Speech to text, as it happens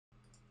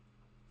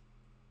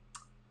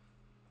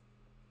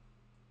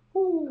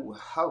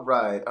All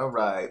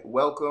right.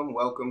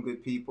 Welcome,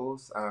 good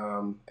peoples.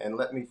 And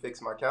let me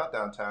fix my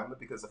countdown timer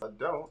because if I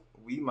don't,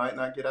 we might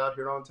not get out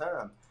here on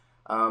time.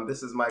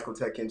 This is Michael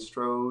Tech and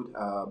Strode,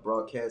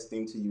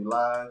 broadcasting to you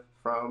live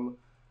from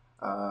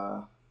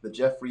the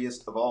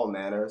Jeffreyest of all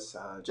manors,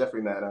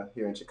 Jeffrey Manor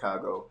here in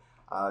Chicago.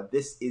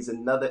 This is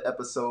another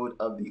episode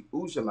of the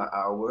Ujamaa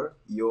Hour,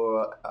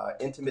 your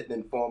intimate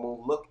and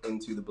informal look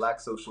into the Black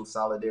social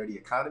solidarity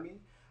economy.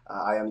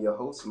 I am your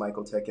host,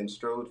 Michael Tech and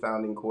Strode,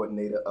 founding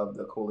coordinator of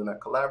the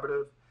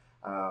Cooperative.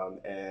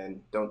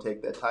 And don't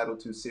take that title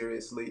too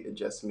seriously. It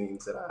just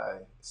means that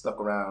I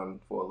stuck around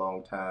for a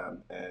long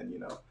time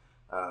and,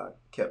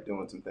 kept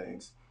doing some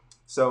things.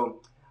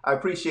 So I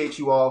appreciate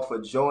you all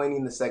for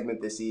joining the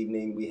segment this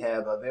evening. We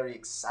have a very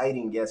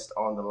exciting guest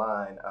on the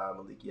line,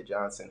 Malikia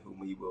Johnson, whom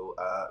we will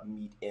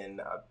meet in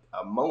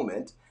a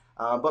moment.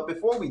 But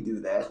before we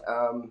do that,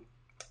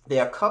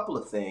 there are a couple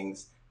of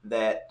things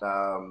that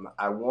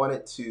I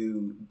wanted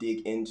to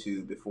dig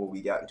into before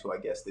we got into our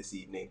guest this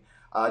evening.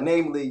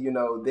 Namely,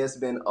 there's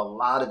been a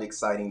lot of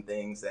exciting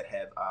things that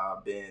have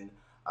been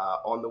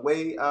on the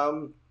way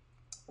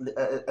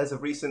as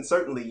of recent.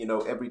 Certainly,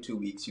 every 2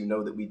 weeks,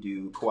 that we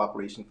do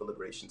Cooperation for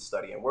Liberation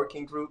Study and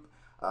Working Group.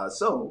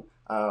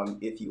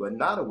 If you are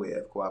not aware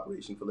of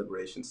Cooperation for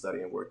Liberation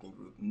Study and Working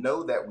Group,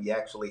 know that we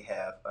actually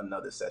have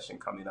another session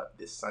coming up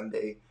this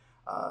Sunday,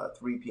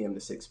 3 p.m. to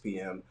 6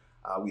 p.m.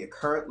 We are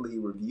currently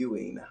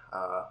reviewing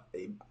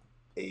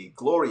a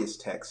glorious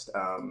text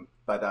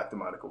by Dr.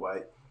 Monica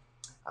White,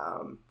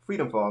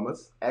 Freedom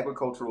Farmers,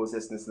 Agricultural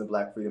Resistance in the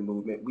Black Freedom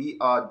Movement. We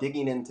are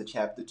digging into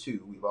Chapter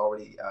 2. We've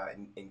already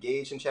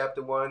engaged in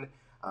Chapter 1.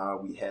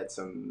 We had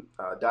some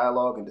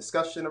dialogue and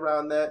discussion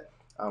around that.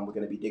 We're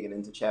going to be digging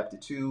into Chapter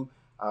 2.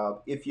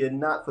 If you're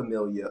not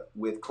familiar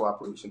with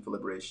Cooperation for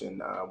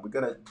Liberation, we're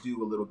going to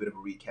do a little bit of a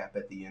recap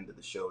at the end of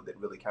the show that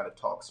really kind of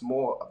talks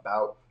more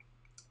about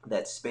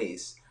that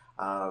space.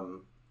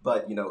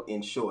 But,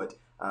 in short,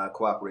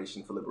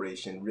 Cooperation for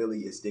Liberation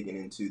really is digging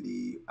into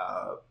the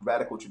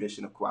radical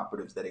tradition of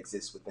cooperatives that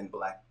exists within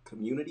Black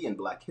community and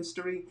Black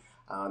history,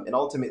 and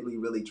ultimately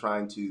really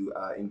trying to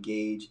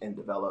engage and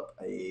develop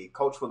a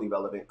culturally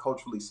relevant,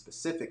 culturally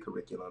specific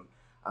curriculum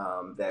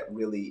that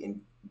really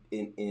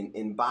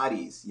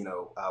embodies,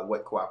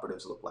 what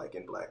cooperatives look like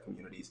in Black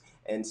communities.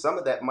 And some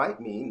of that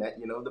might mean that,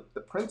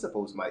 the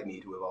principles might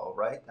need to evolve,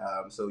 right?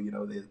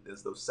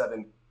 There's those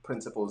 7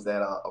 principles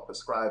that are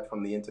prescribed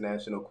from the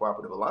International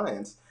Cooperative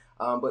Alliance.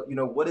 But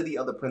what are the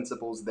other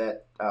principles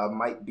that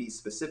might be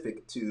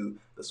specific to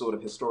the sort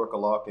of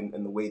historical arc and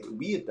the way that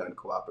we have done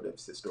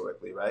cooperatives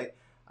historically, right?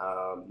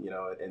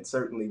 And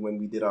certainly when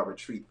we did our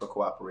retreat for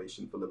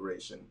Cooperation for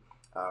Liberation,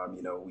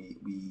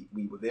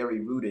 we were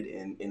very rooted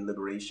in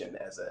liberation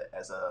as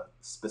a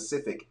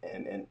specific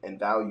and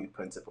valued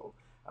principle.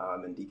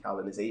 And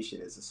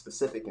decolonization is a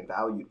specific and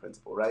valued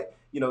principle, right?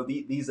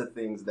 These are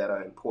things that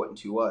are important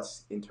to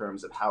us in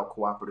terms of how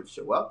cooperatives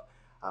show up,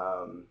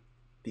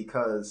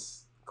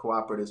 because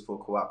cooperatives for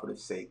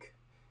cooperative's sake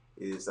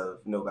is of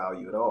no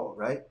value at all,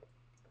 right?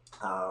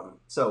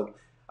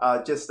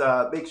 Just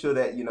make sure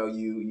that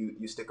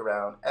you stick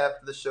around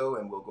after the show,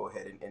 and we'll go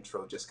ahead and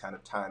intro just kind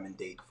of time and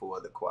date for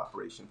the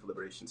Cooperation for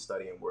Liberation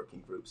Study and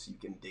Working Group, so you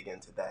can dig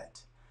into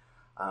that.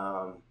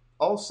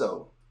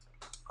 Also,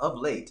 of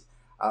late,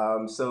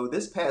 so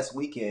this past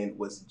weekend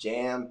was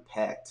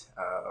jam-packed.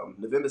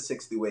 November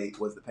 6th through 8th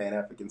was the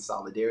Pan-African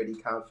Solidarity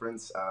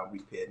Conference, We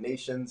Paired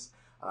Nations.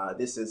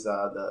 This is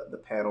the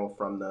panel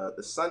from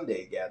the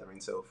Sunday gathering.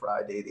 So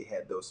Friday they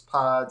had those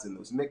pods and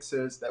those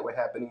mixers that were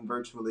happening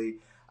virtually.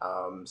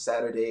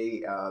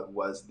 Saturday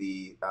was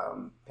the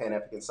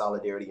Pan-African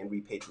Solidarity and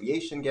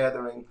Repatriation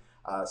gathering.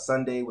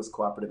 Sunday was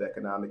Cooperative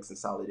Economics and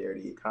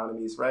Solidarity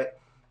Economies, right?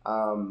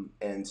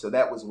 And so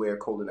that was where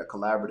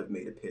Collaborative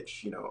made a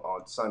pitch,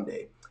 on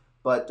Sunday.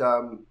 But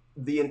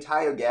the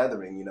entire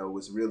gathering,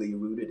 was really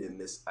rooted in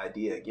this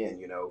idea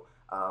again,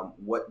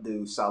 what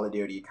do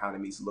solidarity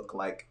economies look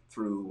like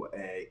through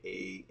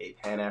a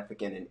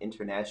Pan-African and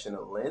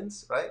international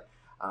lens, right?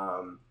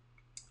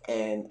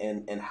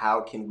 And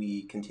how can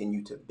we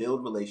continue to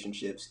build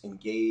relationships,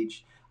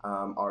 engage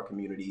our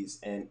communities,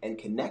 and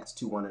connect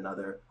to one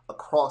another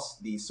across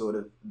these sort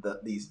of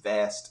these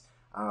vast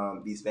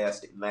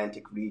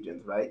Atlantic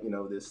regions, right?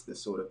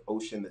 This sort of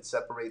ocean that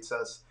separates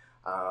us.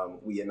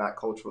 We are not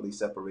culturally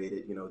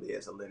separated.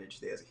 There's a lineage,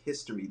 there's a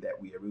history that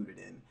we are rooted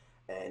in.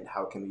 And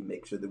how can we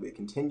make sure that we're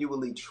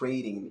continually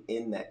trading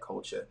in that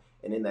culture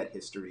and in that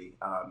history,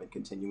 and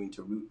continuing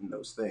to root in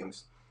those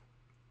things.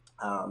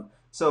 That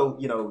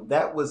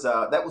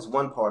was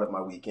one part of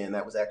my weekend.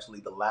 That was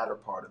actually the latter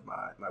part of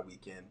my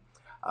weekend.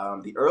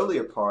 The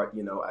earlier part,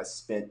 I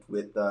spent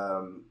with,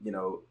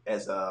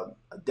 as a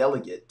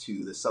delegate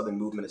to the Southern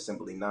Movement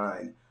Assembly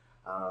 9.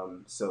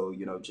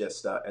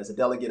 Just as a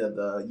delegate of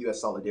the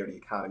U.S. Solidarity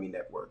Economy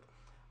Network.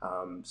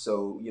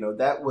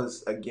 That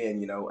was,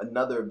 again,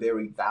 another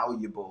very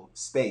valuable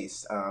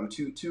space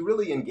to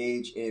really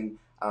engage in.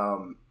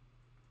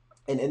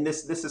 And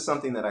this is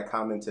something that I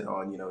commented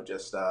on,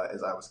 just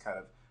as I was kind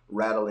of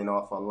rattling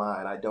off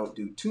online. I don't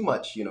do too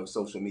much,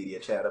 social media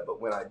chatter,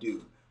 but when I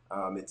do,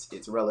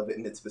 it's relevant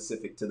and it's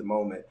specific to the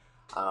moment.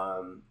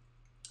 Um,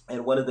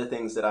 and one of the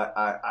things that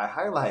I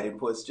highlighted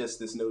was just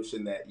this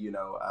notion that,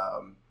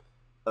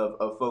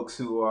 of folks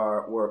who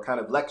were kind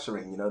of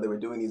lecturing. They were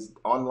doing these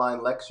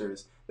online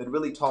lectures that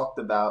really talked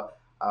about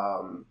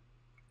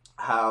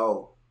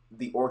how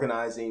the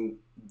organizing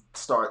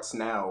starts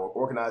now, or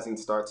organizing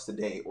starts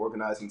today,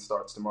 organizing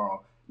starts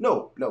tomorrow.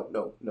 No, no,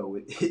 no, no.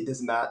 It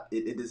does not.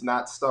 It does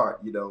not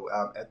start.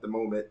 At the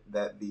moment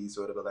that the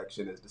sort of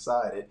election is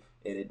decided,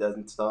 and it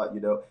doesn't start.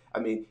 I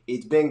mean,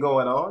 it's been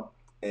going on,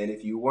 and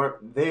if you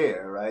weren't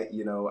there, right,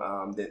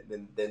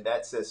 then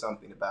that says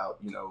something about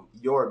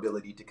your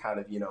ability to kind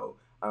of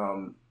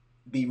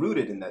be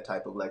rooted in that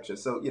type of lecture.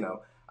 So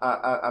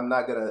I'm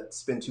not going to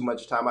spend too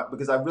much time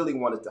because I really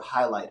wanted to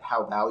highlight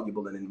how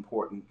valuable and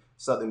important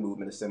Southern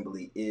Movement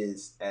Assembly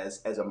is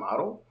as a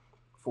model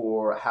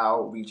for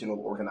how regional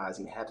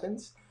organizing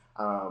happens,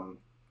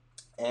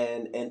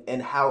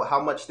 and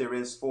how much there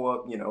is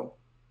for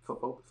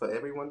for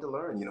everyone to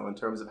learn, in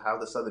terms of how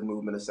the Southern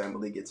Movement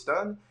Assembly gets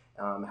done,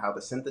 how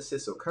the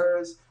synthesis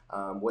occurs,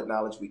 what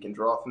knowledge we can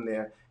draw from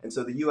there. And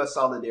so the U.S.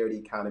 Solidarity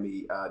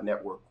Economy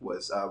Network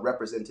was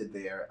represented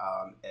there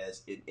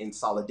as in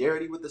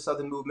solidarity with the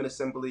Southern Movement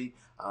Assembly,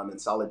 in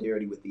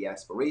solidarity with the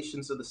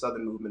aspirations of the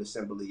Southern Movement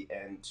Assembly,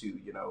 and to,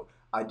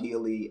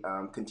 ideally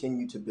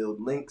continue to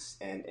build links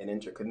and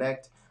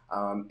interconnect,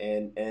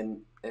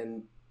 and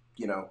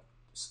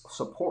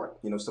support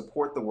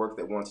the work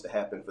that wants to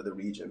happen for the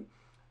region.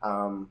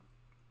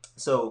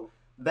 So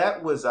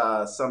that was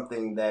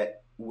something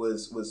that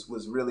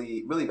was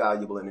really really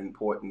valuable and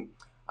important.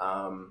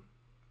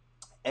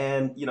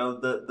 And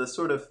the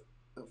sort of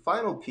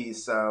final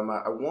piece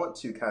I want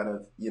to kind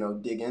of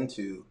dig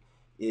into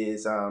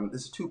is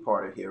this is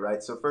two-parter here,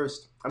 right? So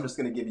first, I'm just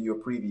going to give you a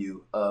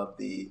preview of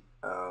the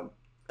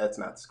that's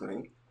not the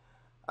screen.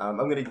 I'm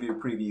going to give you a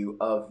preview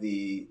of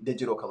the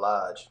digital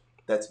collage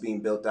that's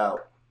being built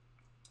out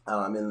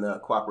in the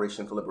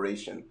Cooperation for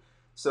Liberation.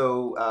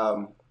 So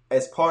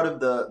as part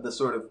of the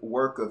sort of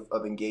work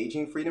of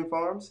engaging Freedom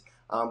Farms,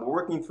 we're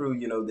working through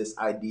this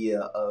idea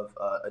of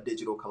a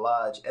digital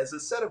collage as a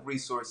set of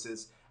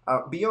resources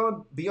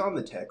beyond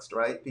the text,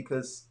 right?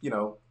 Because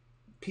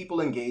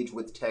people engage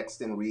with text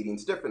and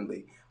readings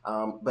differently,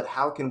 but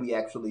how can we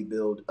actually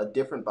build a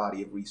different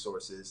body of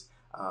resources?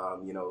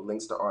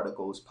 Links to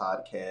articles,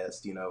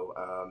 podcasts,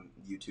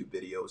 YouTube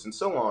videos, and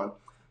so on,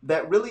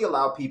 that really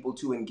allow people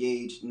to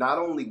engage not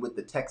only with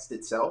the text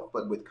itself,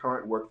 but with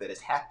current work that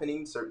is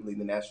happening. Certainly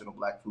the National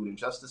Black Food and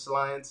Justice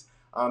Alliance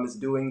is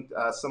doing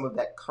some of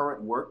that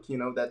current work,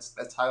 that's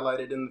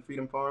highlighted in the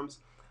Freedom Farms.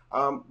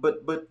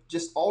 But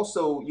just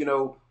also,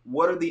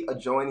 what are the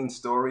adjoining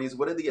stories?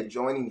 What are the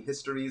adjoining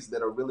histories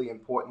that are really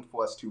important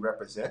for us to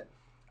represent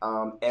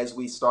as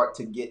we start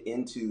to get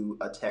into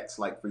a text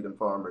like Freedom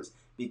Farmers?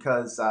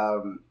 Because,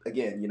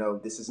 again,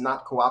 this is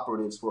not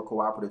cooperatives for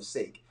cooperative's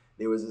sake.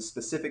 There was a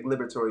specific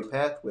liberatory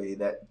pathway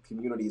that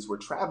communities were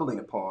traveling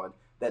upon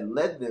that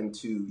led them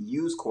to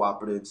use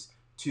cooperatives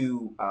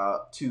to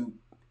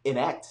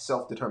enact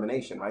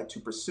self-determination, right?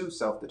 To pursue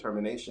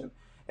self-determination.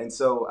 And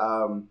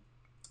so,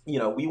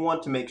 we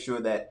want to make sure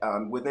that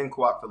within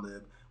Co-op for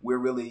Lib, we're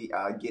really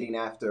getting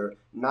after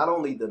not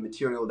only the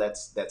material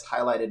that's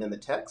highlighted in the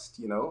text,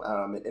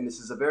 and this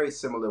is a very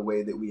similar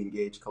way that we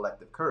engage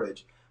collective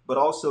courage, but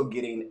also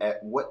getting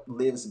at what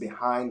lives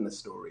behind the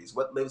stories,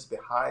 what lives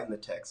behind the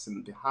texts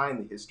and behind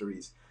the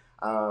histories.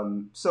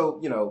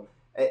 So,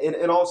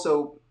 and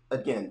also,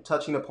 again,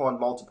 touching upon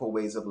multiple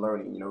ways of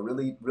learning,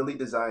 really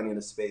designing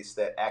a space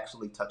that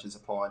actually touches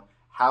upon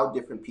how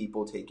different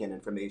people take in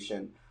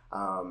information,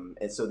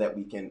 and so that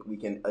we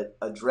can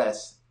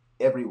address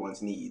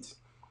everyone's needs.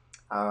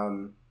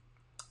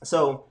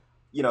 So,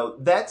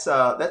 that's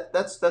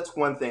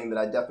one thing that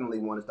I definitely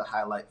wanted to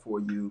highlight for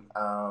you.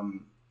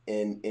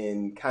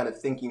 In kind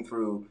of thinking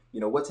through,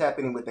 what's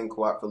happening within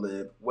Co-op for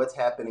Lib, what's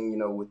happening,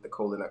 with the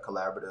Cola Nut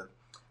Collaborative.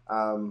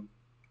 And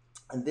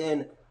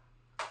then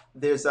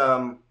there's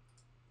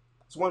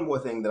one more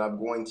thing that I'm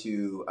going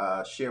to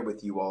share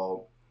with you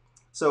all.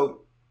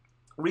 So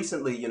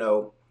recently,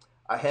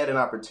 I had an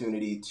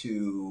opportunity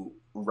to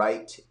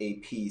write a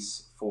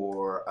piece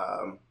for,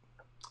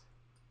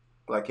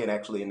 well, I can't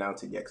actually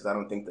announce it yet because I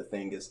don't think the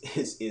thing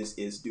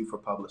is due for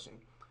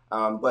publishing.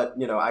 But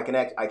I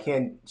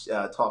can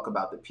talk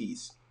about the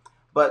piece.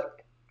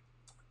 But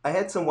I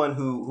had someone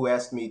who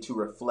asked me to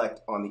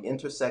reflect on the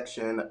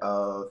intersection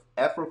of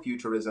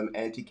Afrofuturism,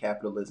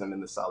 anti-capitalism,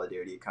 and the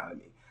solidarity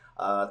economy.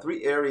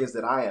 Three areas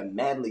that I am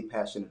madly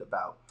passionate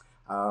about.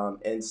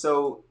 And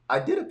so I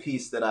did a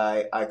piece that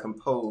I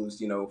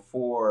composed,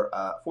 for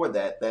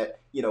that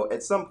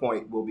at some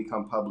point will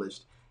become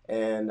published.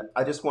 And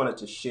I just wanted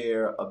to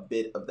share a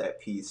bit of that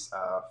piece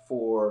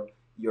for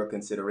your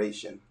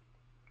consideration.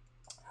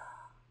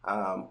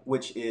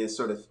 Which is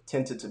sort of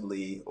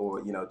tentatively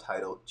or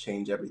titled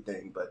 "Change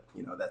Everything," but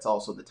that's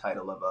also the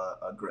title of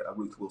a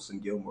Ruth Wilson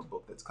Gilmore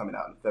book that's coming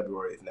out in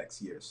February of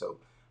next year. So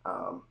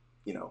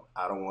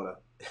I don't want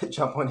to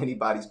jump on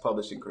anybody's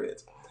publishing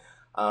creds.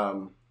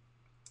 Um,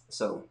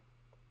 so,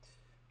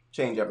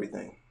 change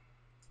everything.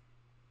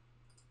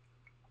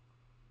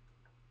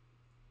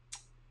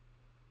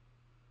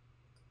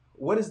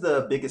 What is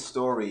the biggest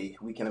story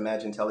we can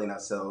imagine telling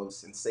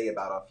ourselves and say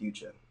about our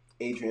future?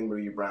 Adrienne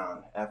Marie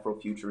Brown,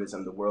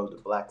 Afrofuturism, the World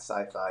of Black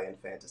Sci-Fi and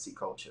Fantasy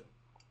Culture.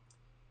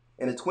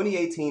 In a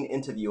 2018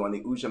 interview on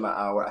the Ujamaa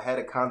Hour, I had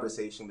a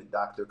conversation with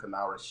Dr.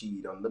 Kamal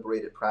Rashid on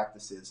liberated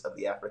practices of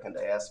the African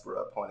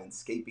diaspora upon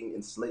escaping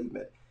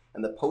enslavement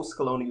and the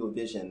post-colonial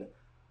vision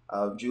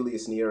of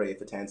Julius Nyerere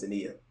for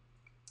Tanzania.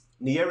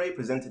 Nyerere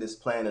presented his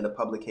plan in a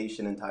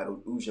publication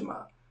entitled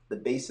Ujamaa, The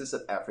Basis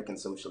of African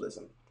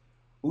Socialism.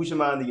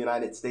 Ujamaa in the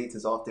United States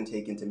is often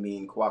taken to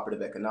mean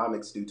cooperative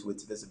economics due to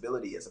its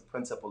visibility as a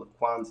principle of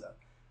Kwanzaa.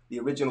 The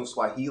original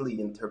Swahili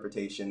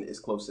interpretation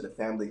is closer to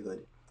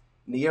familyhood.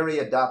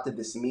 Nyerere adopted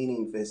this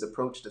meaning for his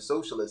approach to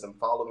socialism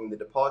following the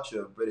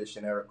departure of British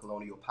and Arab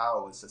colonial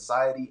power, as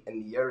society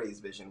in Nyerere's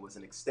vision was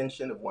an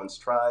extension of one's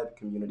tribe,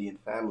 community, and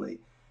family.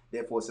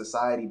 Therefore,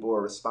 society bore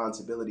a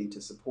responsibility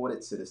to support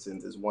its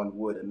citizens as one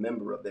would a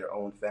member of their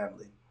own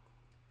family.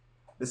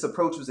 This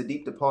approach was a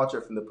deep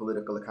departure from the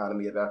political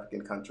economy of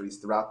African countries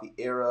throughout the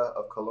era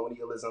of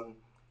colonialism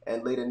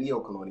and later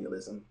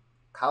neocolonialism.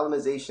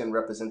 Colonization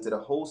represented a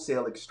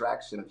wholesale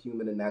extraction of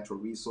human and natural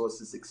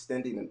resources,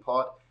 extending in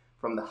part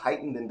from the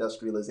heightened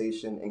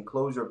industrialization,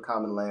 enclosure of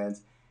common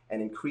lands,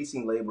 and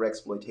increasing labor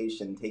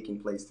exploitation taking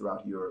place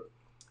throughout Europe.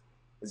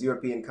 As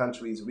European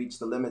countries reached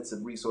the limits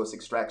of resource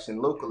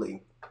extraction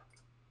locally,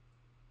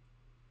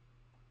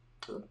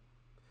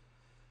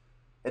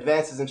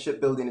 advances in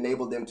shipbuilding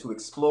enabled them to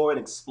explore and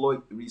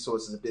exploit the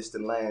resources of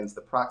distant lands.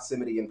 The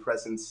proximity and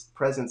presence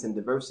and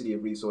diversity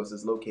of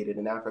resources located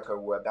in Africa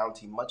were a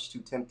bounty much too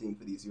tempting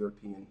for these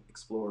European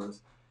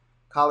explorers.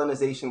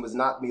 Colonization was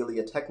not merely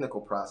a technical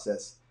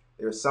process.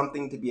 There is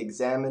something to be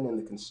examined in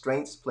the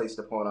constraints placed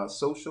upon our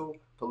social,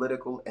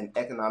 political, and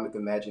economic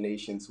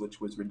imaginations,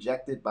 which was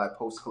rejected by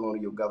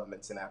post-colonial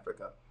governments in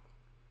Africa.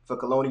 For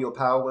colonial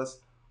powers,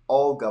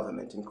 all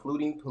government,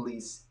 including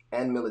police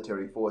and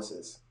military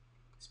forces,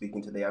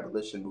 speaking to the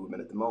abolition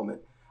movement at the moment,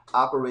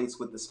 operates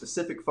with the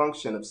specific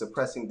function of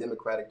suppressing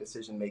democratic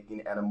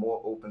decision-making and a more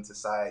open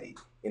society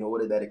in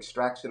order that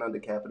extraction under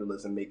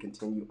capitalism may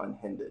continue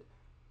unhindered.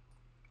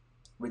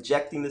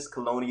 Rejecting this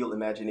colonial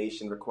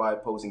imagination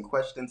required posing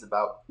questions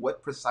about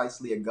what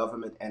precisely a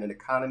government and an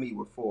economy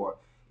were for,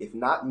 if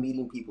not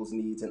meeting people's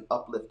needs and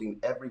uplifting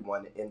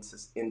everyone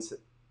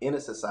in a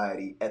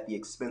society at the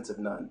expense of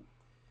none.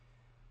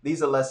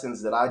 These are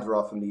lessons that I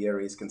draw from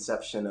Nyerere's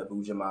conception of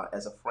Ujamaa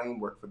as a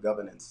framework for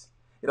governance.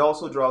 It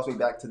also draws me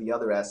back to the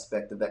other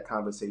aspect of that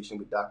conversation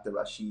with Dr.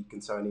 Rashid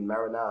concerning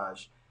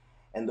marriage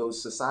and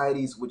those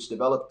societies which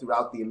developed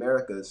throughout the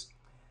Americas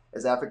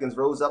as Africans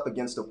rose up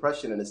against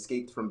oppression and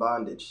escaped from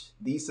bondage.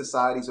 These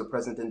societies were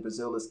present in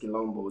Brazil as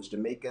quilombos,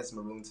 Jamaica as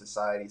maroon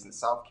societies, and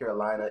South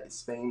Carolina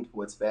is famed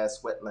for its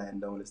vast wetland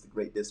known as the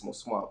Great Dismal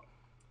Swamp.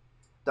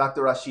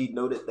 Dr. Rashid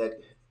noted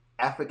that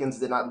Africans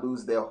did not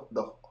lose the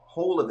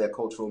whole of their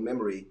cultural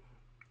memory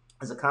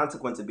as a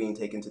consequence of being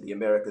taken to the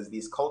Americas.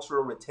 These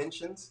cultural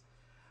retentions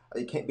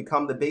can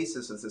become the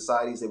basis of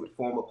societies they would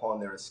form upon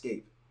their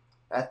escape.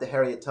 After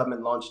Harriet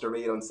Tubman launched a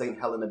raid on St.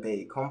 Helena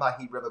Bay,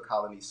 Combahee River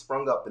colonies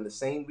sprung up in the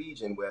same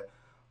region where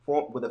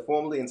the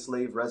formerly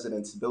enslaved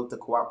residents built a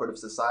cooperative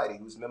society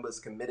whose members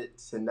committed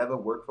to never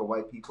work for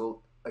white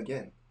people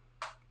again.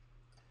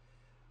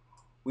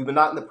 We were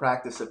not in the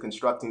practice of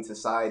constructing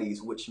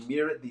societies which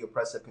mirrored the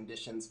oppressive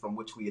conditions from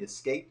which we had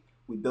escaped.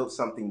 We built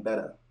something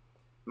better.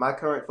 My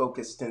current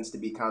focus tends to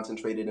be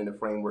concentrated in a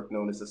framework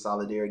known as the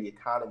solidarity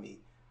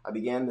economy. I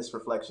began this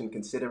reflection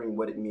considering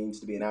what it means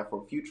to be an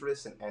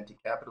Afrofuturist, an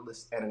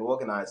anti-capitalist, and an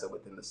organizer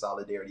within the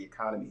solidarity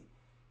economy.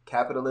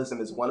 Capitalism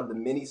is one of the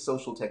many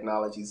social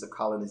technologies of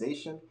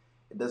colonization.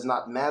 It does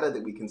not matter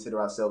that we consider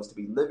ourselves to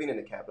be living in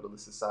a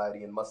capitalist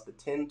society and must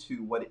attend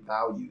to what it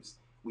values.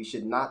 We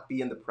should not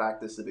be in the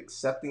practice of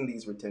accepting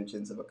these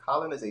retentions of a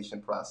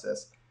colonization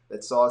process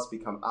that saw us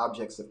become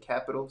objects of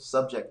capital,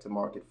 subject to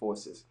market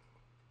forces.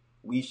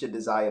 We should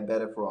desire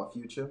better for our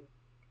future.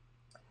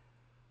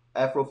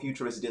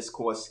 Afrofuturist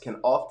discourse can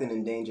often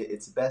endanger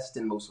its best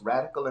and most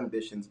radical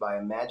ambitions by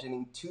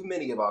imagining too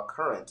many of our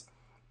current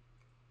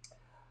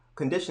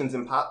conditions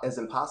as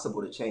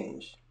impossible to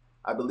change.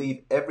 I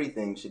believe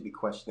everything should be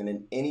questioned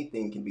and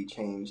anything can be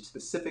changed,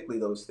 specifically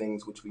those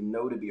things which we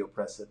know to be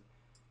oppressive.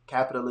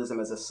 Capitalism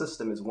as a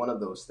system is one of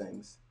those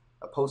things.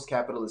 A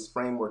post-capitalist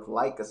framework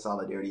like a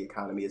solidarity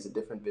economy is a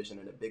different vision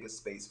and a bigger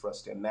space for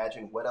us to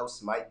imagine what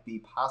else might be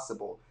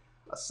possible.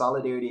 A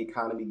solidarity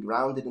economy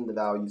grounded in the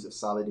values of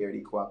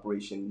solidarity,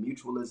 cooperation,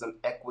 mutualism,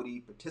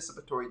 equity,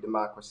 participatory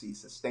democracy,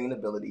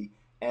 sustainability,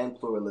 and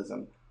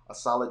pluralism. A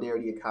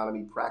solidarity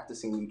economy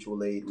practicing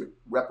mutual aid,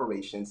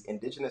 reparations,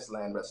 indigenous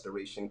land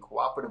restoration,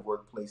 cooperative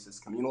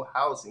workplaces, communal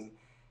housing,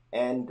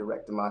 and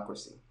direct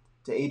democracy.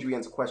 To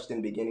Adrienne's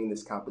question beginning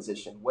this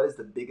composition, what is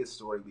the biggest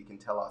story we can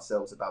tell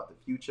ourselves about the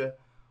future?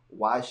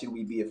 Why should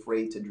we be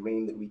afraid to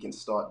dream that we can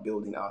start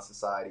building our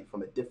society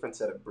from a different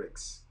set of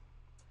bricks?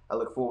 I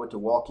look forward to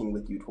walking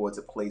with you towards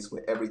a place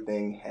where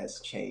everything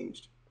has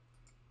changed.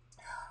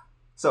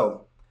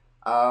 So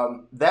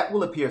that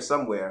will appear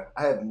somewhere.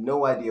 I have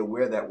no idea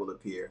where that will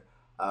appear.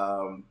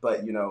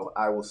 But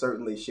I will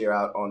certainly share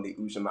out on the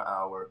Ujamaa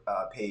Hour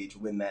page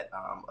when that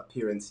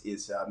appearance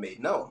is made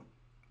known.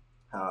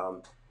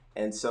 Um,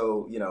 and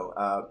so,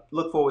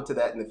 look forward to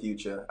that in the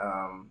future.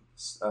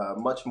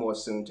 Much more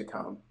soon to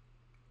come.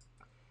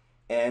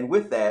 And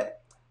with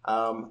that,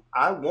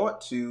 I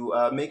want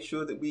to make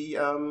sure that we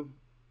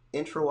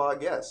intro our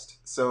guest.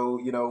 So,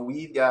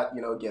 we've got,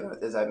 again,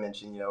 as I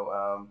mentioned,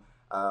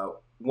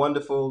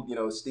 wonderful,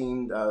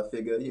 esteemed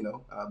figure,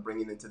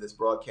 bringing into this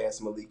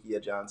broadcast,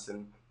 Malikia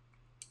Johnson.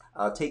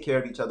 Take Care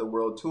of Each Other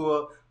World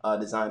Tour,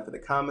 designed for the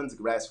Commons,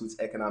 Grassroots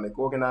Economic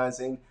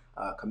Organizing,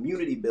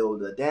 community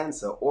builder,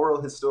 dancer,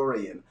 oral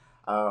historian.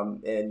 I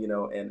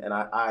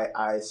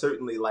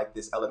certainly like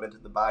this element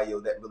of the bio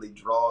that really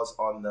draws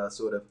on the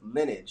sort of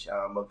lineage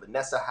of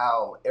Vanessa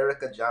Howell,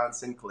 Erica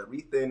Johnson,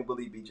 Claretha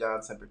Willie B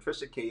Johnson,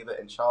 Patricia Caver,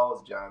 and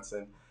Charles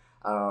Johnson.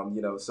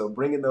 So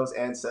bringing those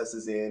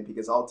ancestors in,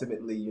 because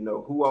ultimately,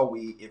 who are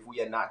we if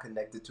we are not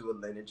connected to a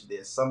lineage?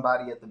 There's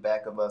somebody at the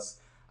back of us,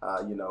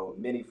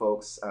 many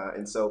folks.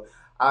 And so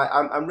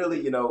I'm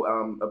really,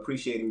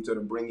 appreciating sort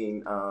of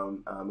bringing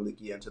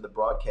Malikia into the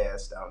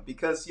broadcast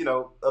because,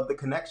 of the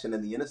connection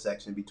and the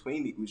intersection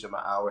between the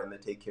Ujamaa Hour and the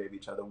Take Care of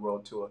Each Other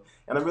World Tour.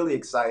 And I'm really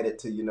excited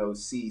to,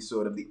 see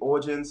sort of the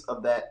origins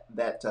of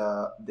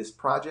this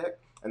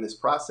project and this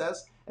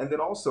process. And then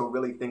also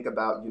really think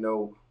about,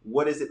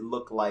 what does it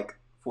look like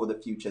for the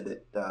future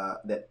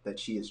that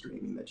she is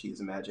dreaming, that she is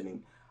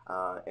imagining.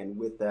 And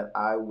with that,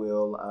 I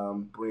will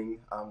bring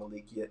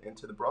Malikia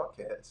into the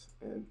broadcast.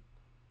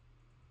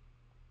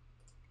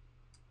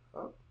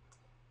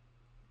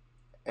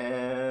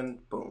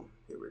 And boom,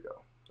 here we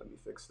go. Let me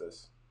fix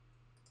this.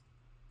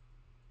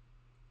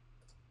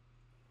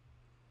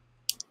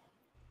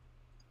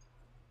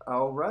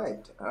 All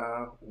right,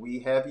 we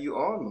have you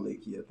on,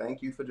 Malikia.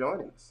 Thank you for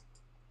joining us.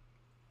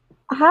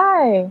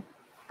 Hi,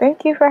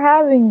 thank you for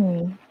having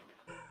me.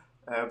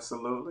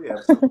 Absolutely,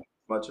 absolutely.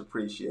 Much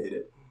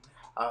appreciated.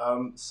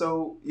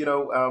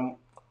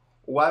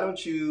 Why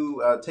don't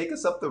you take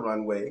us up the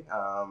runway?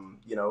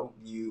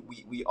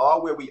 We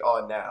are where we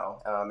are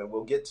now, and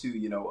we'll get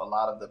to a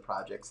lot of the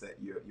projects that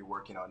you're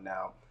working on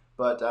now.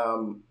 But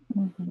Mhm.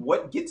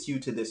 what gets you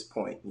to this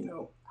point?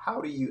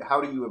 How do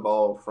you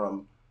evolve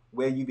from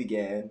where you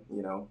began,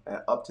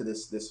 up to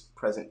this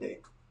present day?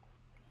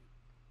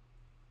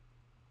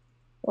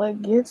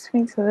 What gets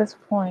me to this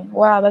point?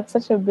 Wow, that's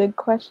such a big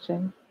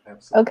question.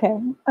 Absolutely.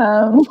 Okay.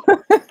 Um,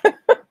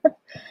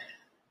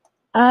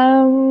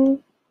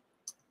 um,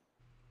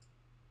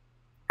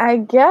 I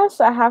guess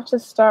I have to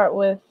start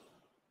with.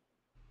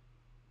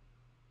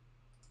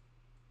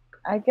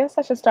 I guess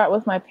I should start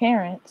with my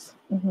parents.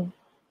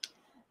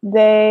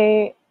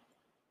 They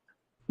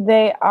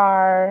they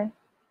are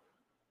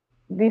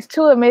these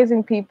two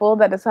amazing people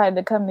that decided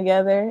to come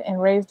together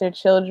and raise their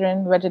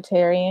children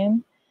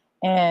vegetarian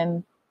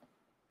and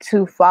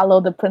to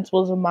follow the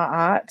principles of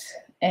Ma'at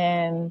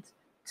and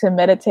to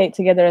meditate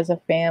together as a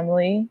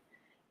family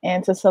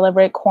and to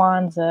celebrate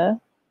Kwanzaa.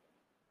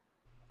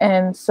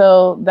 And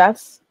so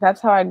that's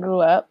how I grew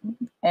up.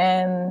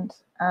 And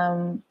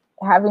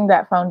having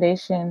that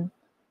foundation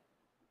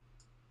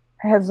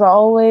has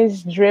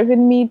always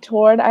driven me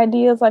toward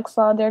ideas like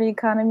solidarity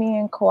economy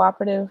and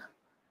cooperative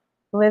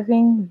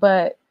living,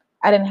 but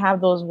I didn't have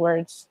those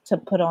words to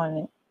put on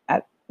it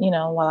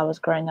while I was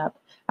growing up.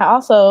 I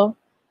also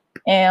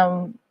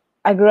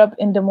I grew up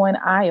in Des Moines,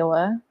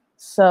 Iowa,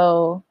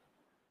 so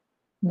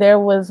there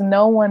was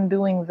no one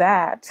doing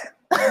that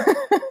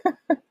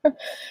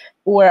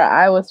where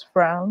I was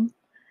from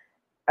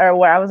or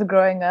where I was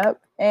growing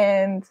up.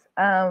 And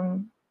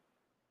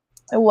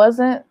it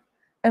wasn't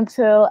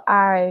until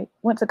I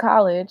went to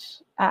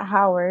college at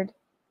Howard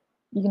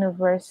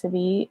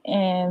University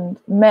and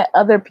met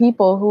other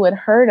people who had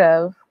heard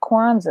of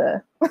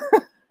Kwanzaa.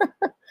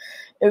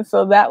 And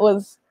so that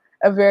was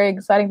a very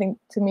exciting thing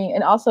to me.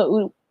 And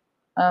also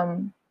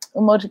Umoja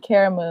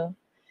Karamu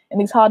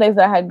and these holidays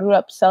that I had grew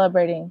up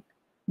celebrating,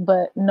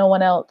 but no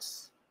one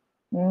else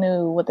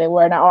knew what they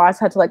were. And I always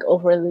had to like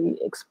overly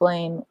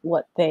explain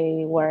what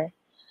they were.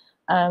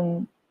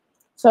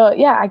 So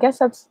yeah, I guess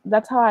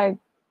that's how I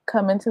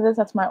come into this.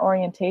 That's my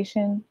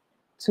orientation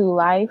to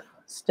life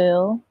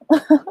still.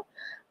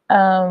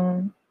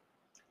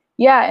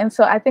 Yeah, and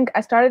so I think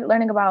I started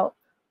learning about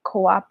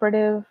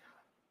cooperatives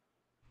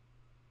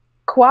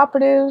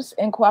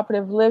and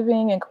cooperative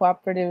living and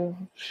cooperative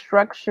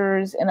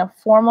structures in a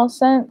formal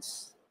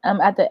sense.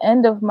 At the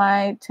end of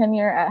my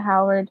tenure at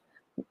Howard,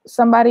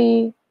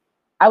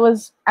 I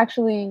was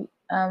actually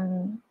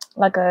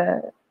like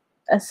a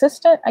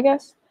assistant, I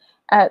guess,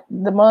 at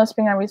the Moen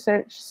Springer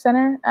Research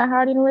Center at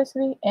Howard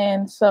University.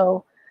 And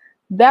so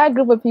that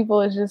group of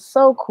people is just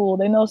so cool.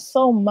 They know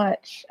so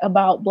much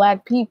about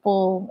Black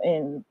people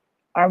and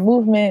our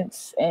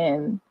movements.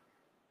 And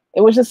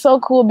it was just so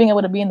cool being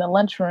able to be in the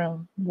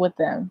lunchroom with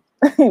them,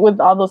 with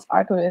all those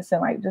archivists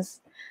and like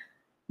just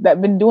that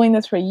have been doing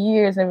this for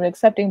years and been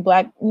accepting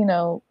Black, you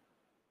know,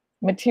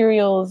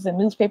 materials and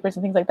newspapers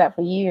and things like that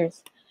for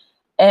years.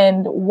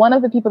 And one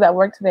of the people that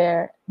worked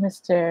there,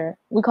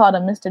 we called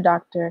him Mr.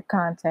 Dr.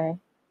 Conte.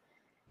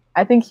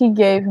 I think he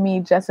gave me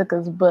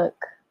Jessica's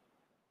book,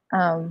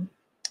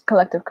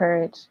 Collective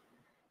Courage.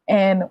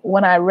 And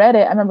when I read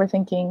it, I remember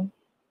thinking,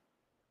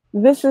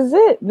 this is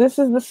it. This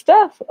is the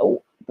stuff.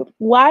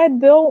 Why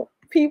don't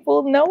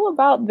people know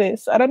about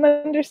this? I don't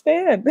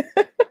understand.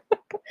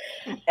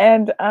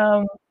 And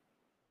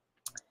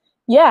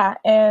yeah,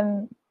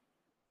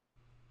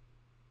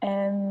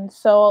 and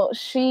so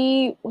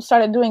she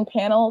started doing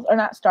panels, or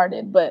not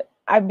started, but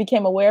I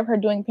became aware of her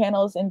doing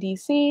panels in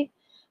DC.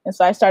 And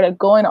so I started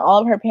going to all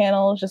of her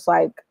panels, just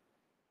like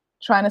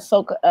trying to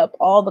soak up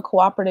all the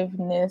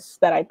cooperativeness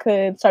that I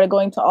could. Started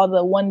going to all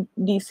the One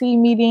DC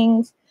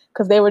meetings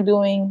because they were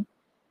doing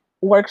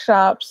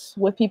workshops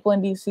with people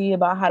in DC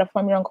about how to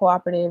form your own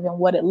cooperative and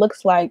what it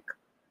looks like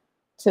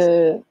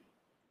to,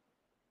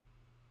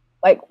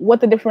 like,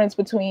 what the difference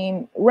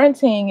between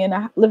renting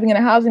and living in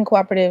a housing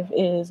cooperative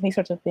is, and these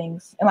sorts of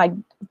things. And like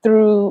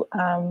through,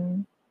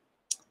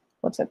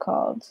 what's it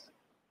called?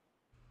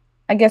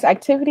 I guess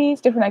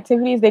different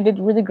activities, they did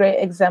really great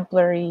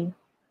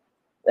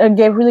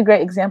gave really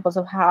great examples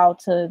of how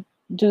to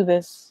do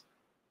this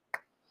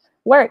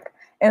work.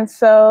 And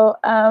so,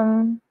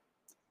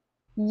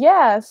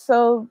 yeah,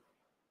 so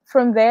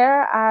from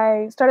there,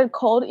 I started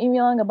cold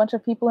emailing a bunch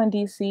of people in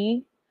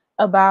DC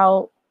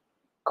about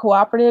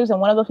cooperatives. And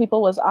one of those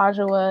people was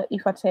Ajowa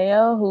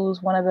Ifateyo,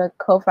 who's one of the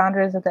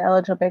co-founders of the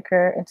Ella Jo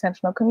Baker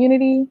Intentional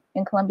Community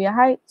in Columbia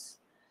Heights.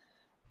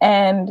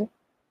 And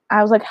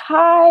I was like,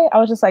 hi. I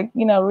was just like,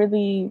 you know,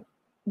 really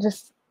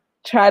just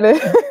try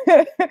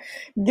to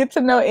get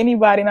to know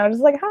anybody. And I was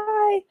just like,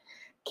 hi,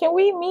 can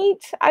we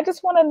meet? I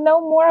just want to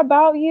know more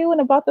about you and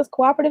about this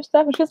cooperative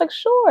stuff. And she was like,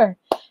 sure.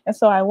 And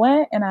so I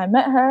went and I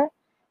met her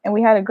and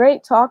we had a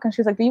great talk. And she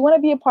was like, do you want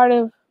to be a part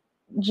of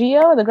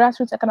GEO, the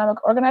Grassroots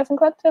Economic Organizing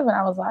Collective? And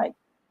I was like,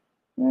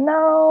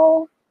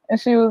 no. And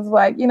she was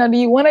like, you know, do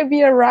you want to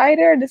be a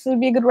writer? This would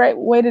be a good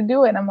way to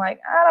do it. And I'm like,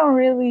 I don't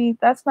really,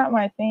 that's not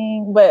my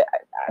thing. But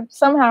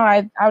somehow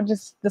I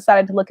just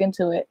decided to look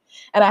into it.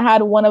 And I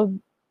had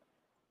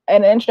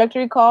an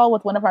introductory call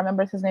with one of our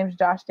members. His name is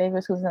Josh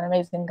Davis, who's an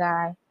amazing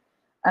guy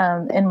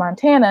in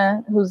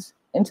Montana who's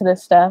into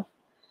this stuff.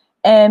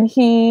 And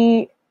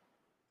he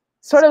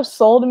sort of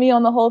sold me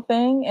on the whole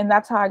thing. And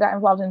that's how I got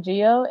involved in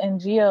GEO. And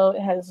GEO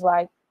has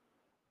like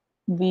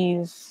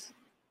these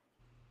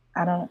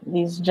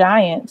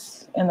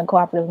giants in the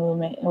cooperative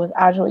movement with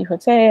Ajowa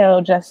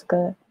Ifateyo,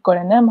 Jessica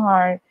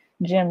Gordon-Nemhard,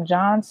 Jim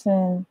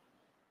Johnson,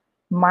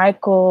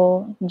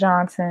 Michael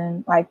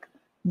Johnson, like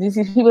these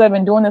people that have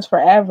been doing this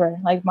forever.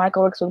 Like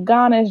Michael works with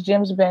Ghana's,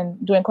 Jim's been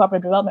doing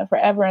cooperative development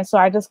forever. And so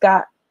I just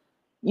got,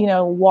 you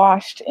know,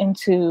 washed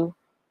into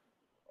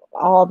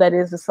all that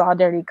is the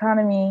solidarity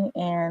economy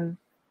and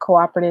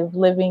cooperative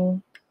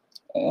living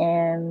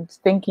and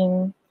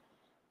thinking.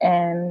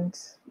 And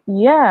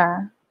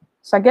yeah,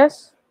 so I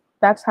guess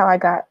that's how I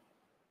got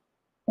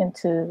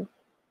into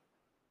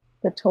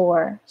the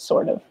tour,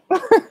 sort of.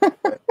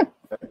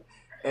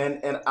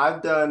 And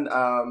I've done,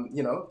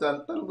 you know,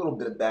 done a little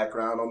bit of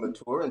background on the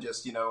tour, and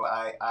just, you know,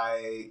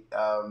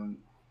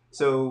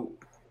 so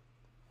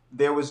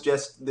there was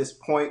just this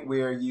point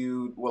where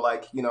you were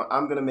like, you know,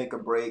 I'm gonna make a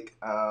break.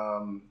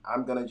 I'm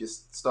gonna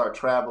just start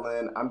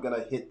traveling. I'm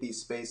gonna hit these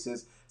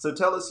spaces. So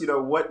tell us, you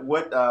know, what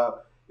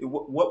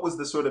was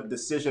the sort of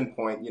decision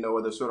point, you know,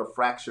 or the sort of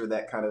fracture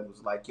that kind of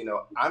was like, you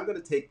know, I'm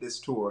going to take this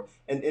tour,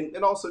 and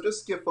also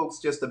just give folks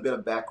just a bit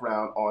of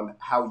background on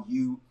how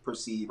you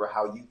perceive or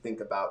how you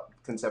think about,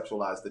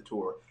 conceptualize the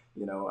tour,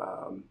 you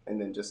know, and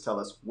then just tell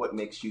us what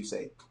makes you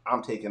say,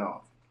 I'm taking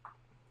off.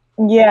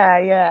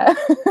 Yeah.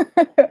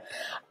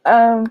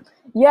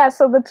 Yeah,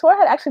 so the tour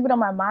had actually been on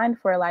my mind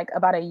for like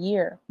about a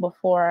year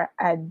before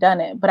I'd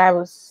done it, but I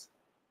was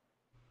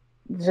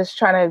just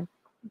trying to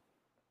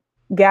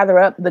gather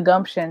up the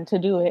gumption to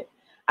do it.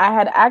 I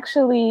had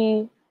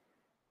actually,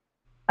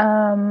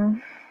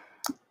 when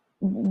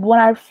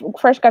I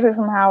first graduated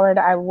from Howard,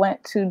 I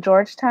went to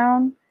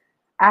Georgetown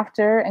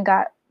after and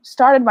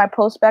started my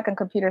postbac in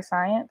computer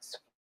science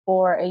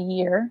for a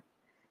year.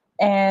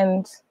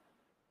 And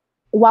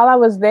while I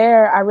was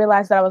there, I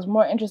realized that I was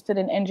more interested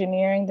in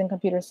engineering than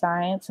computer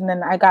science. And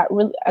then I got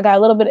a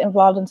little bit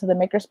involved into the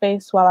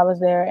makerspace while I was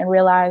there and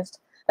realized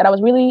that I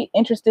was really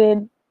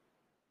interested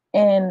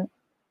in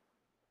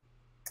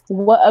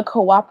what a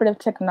cooperative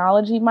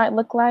technology might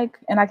look like.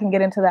 And I can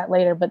get into that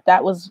later, but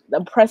that was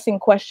a pressing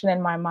question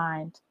in my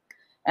mind.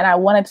 And I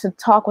wanted to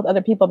talk with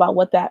other people about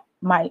what that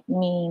might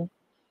mean.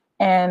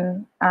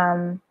 And,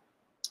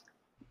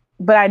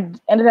 but I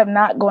ended up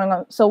not going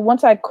on. So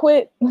once I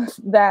quit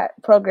that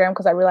program,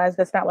 because I realized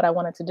that's not what I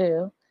wanted to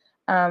do,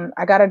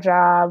 I got a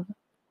job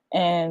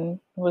and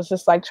was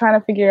just like trying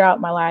to figure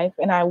out my life.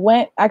 And I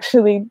went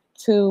actually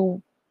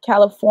to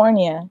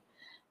California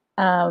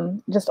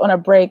just on a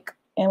break.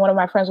 And one of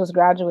my friends was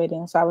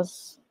graduating. So I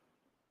was,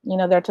 you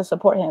know, there to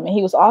support him. And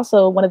he was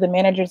also one of the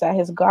managers at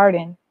his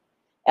garden,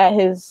 at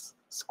his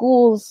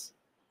schools,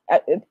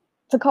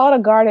 to call it a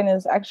garden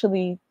is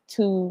actually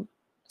too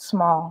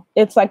small.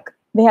 It's like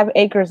they have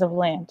acres of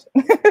land.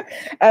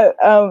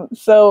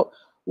 So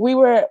we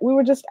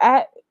were just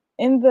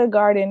in the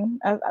garden,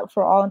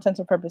 for all intents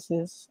and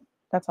purposes.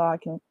 That's all I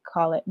can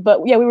call it.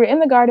 But yeah, we were in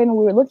the garden.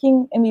 We were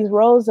looking in these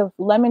rows of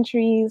lemon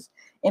trees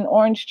and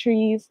orange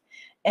trees,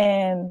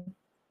 and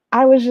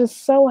I was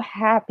just so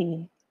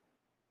happy.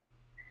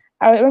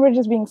 I remember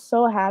just being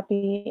so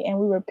happy, and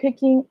we were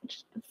picking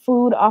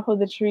food off of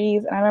the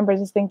trees, and I remember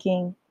just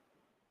thinking,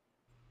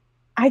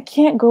 I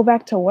can't go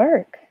back to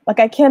work. Like,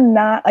 I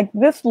cannot, like,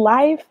 this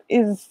life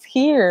is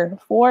here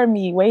for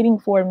me, waiting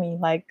for me,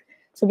 like,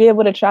 to be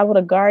able to travel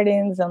to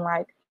gardens and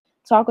like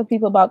talk with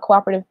people about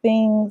cooperative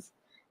things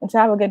and to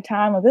have a good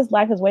time. Like, this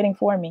life is waiting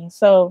for me.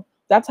 So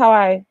that's how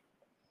I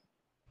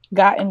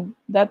got in.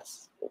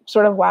 That's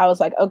sort of why I was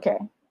like, okay.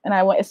 And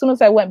I went, as soon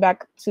as I came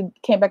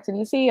back to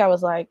DC, I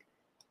was like,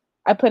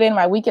 I put in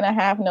my week and a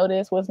half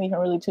notice. Wasn't even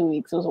really 2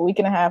 weeks. It was a week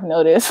and a half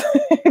notice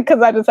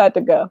because I just had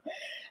to go.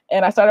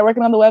 And I started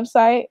working on the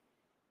website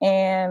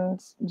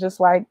and just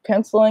like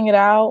penciling it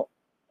out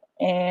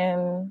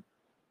and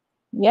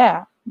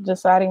yeah,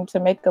 deciding to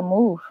make a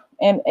move.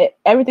 And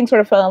everything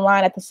sort of fell in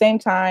line at the same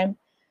time.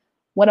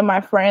 One of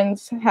my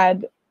friends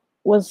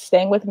was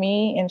staying with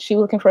me and she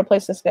was looking for a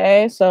place to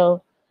stay.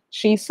 So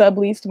she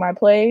subleased my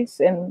place,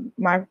 and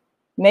my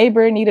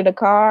neighbor needed a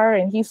car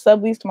and he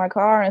subleased my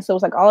car. And so it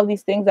was like all of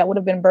these things that would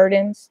have been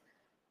burdens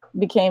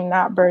became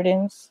not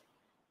burdens.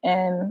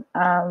 And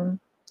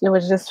it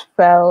was just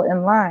fell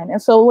in line.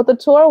 And so what the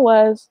tour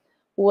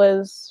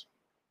was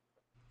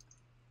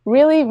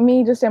really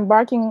me just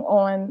embarking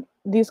on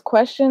these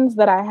questions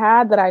that I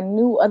had that I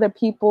knew other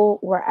people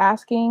were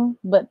asking,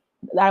 but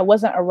I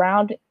wasn't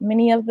around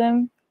many of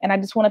them. And I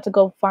just wanted to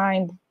go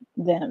find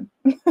them,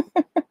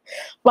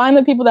 find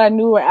the people that I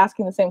knew were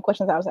asking the same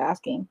questions I was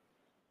asking.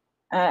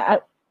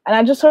 And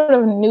I just sort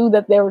of knew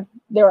that there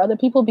were other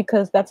people,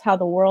 because that's how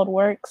the world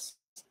works.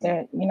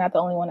 You're not the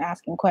only one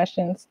asking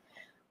questions.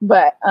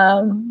 But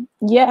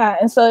yeah,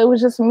 and so it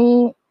was just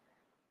me.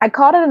 I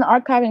called it an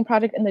archiving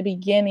project in the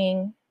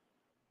beginning.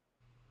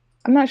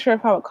 I'm not sure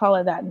if I would call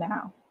it that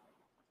now.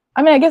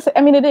 I mean,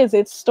 it is.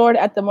 It's stored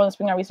at the Northern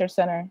Spring Research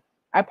Center.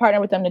 I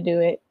partnered with them to do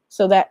it.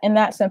 So that in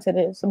that sense it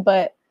is.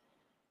 But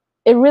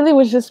it really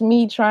was just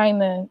me trying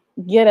to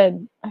get a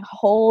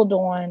hold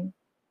on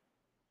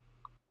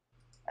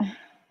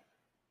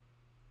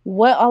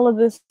what all of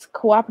this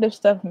cooperative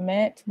stuff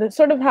meant. That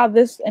sort of how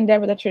this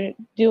endeavor that you're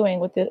doing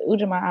with the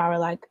Ujamaa Hour,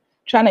 like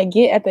trying to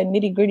get at the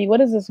nitty gritty. What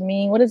does this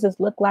mean? What does this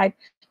look like?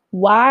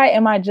 Why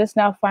am I just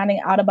now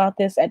finding out about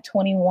this at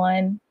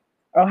 21,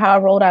 or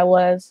however old I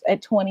was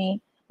at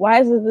 20? Why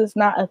is this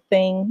not a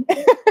thing?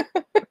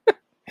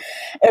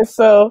 And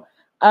so,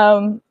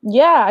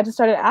 yeah, I just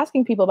started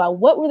asking people about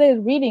what were they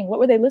reading? What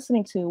were they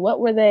listening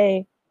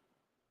to?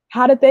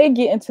 How did they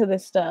get into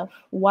this stuff?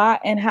 Why,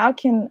 and how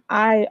can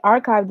I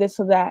archive this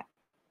so that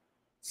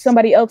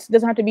somebody else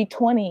doesn't have to be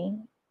 20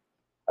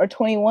 or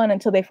 21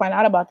 until they find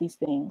out about these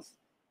things?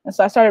 And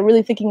so I started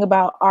really thinking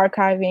about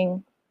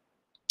archiving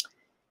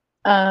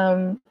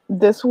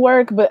this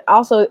work, but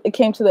also it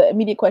came to the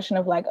immediate question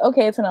of like,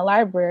 okay, it's in a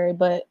library,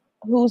 but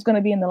who's going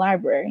to be in the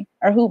library?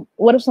 Or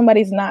what if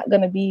somebody's not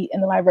going to be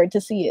in the library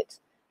to see it?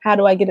 How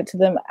do I get it to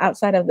them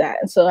outside of that?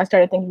 And so I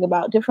started thinking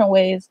about different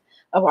ways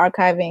of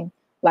archiving,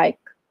 like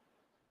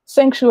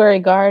sanctuary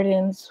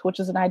gardens, which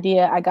is an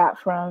idea I got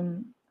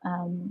from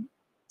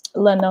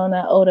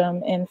Lanona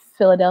Odom in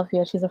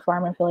Philadelphia. She's a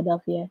farmer in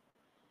Philadelphia.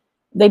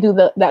 They do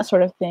that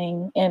sort of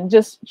thing, and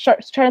just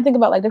trying to think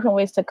about like different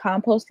ways to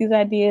compost these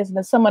ideas. And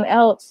then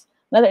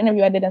another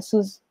interview I did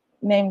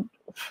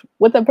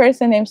with a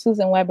person named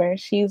Susan Weber.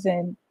 She's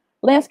a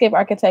landscape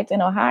architect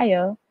in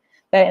Ohio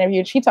that I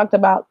interviewed. She talked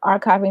about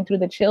archiving through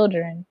the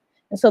children.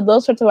 And so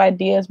those sorts of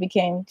ideas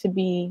became to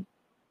be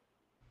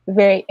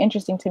very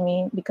interesting to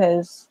me,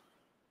 because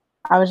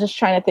I was just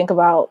trying to think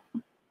about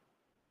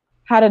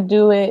how to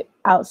do it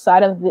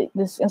outside of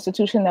this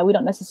institution that we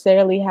don't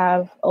necessarily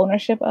have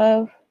ownership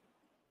of.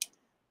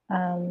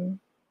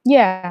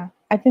 Yeah,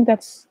 I think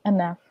that's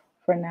enough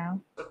for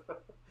now.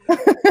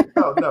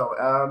 Oh no,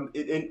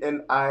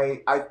 and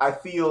I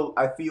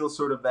feel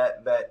sort of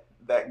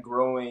that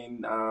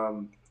growing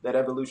that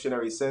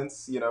evolutionary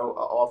sense.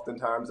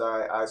 Oftentimes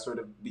I sort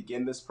of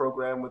begin this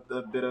program with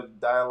a bit of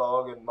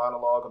dialogue and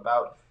monologue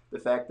about the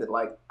fact that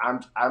like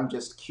I'm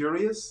just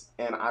curious,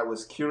 and I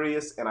was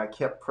curious, and I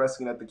kept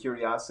pressing at the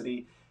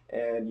curiosity.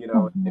 And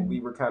and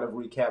we were kind of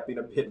recapping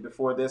a bit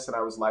before this, and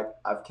I was like,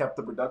 I've kept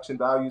the production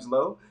values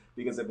low,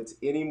 because if it's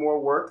any more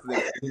work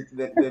that's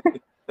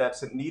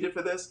needed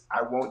for this,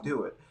 I won't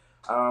do it.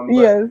 But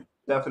Yes.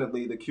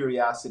 definitely the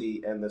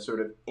curiosity and the sort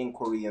of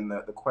inquiry and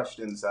the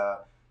questions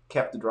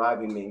kept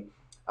driving me.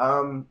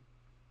 Um,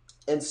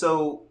 and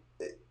so,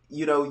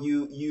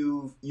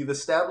 you've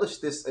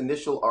established this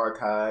initial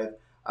archive.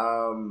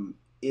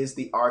 Is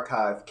the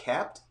archive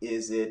capped?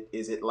 Is it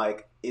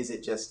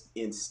just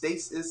in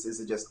stasis? Is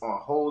it just on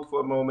hold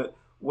for a moment?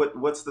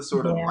 What's the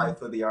sort of Yeah.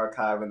 life of the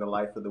archive and the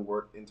life of the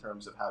work in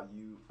terms of how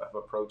you have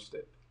approached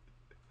it?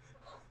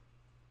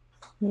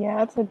 Yeah,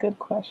 that's a good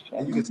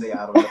And you can question. say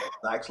I don't know.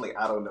 Actually,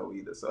 I don't know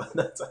either. So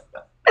that's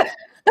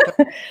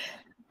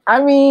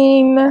I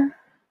mean,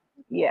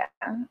 yeah.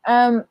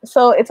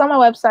 So it's on my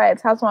website.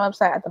 It's housed on my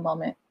website at the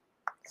moment.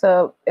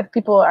 So if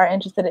people are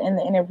interested in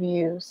the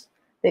interviews,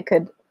 they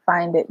could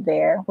find it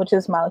there, which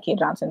is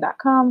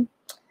malikiajohnson.com.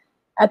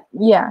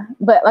 Yeah,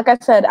 but like I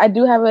said, I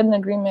do have an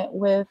agreement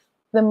with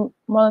the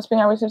Moreland Spring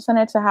Research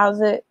Center to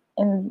house it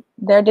in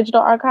their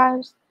digital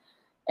archives.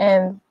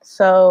 And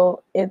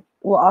so it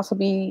will also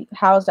be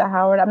housed at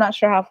Howard. I'm not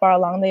sure how far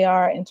along they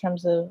are in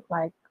terms of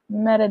like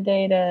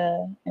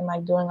metadata and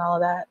like doing all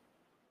of that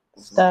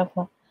Mhm. stuff.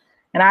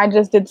 And I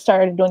just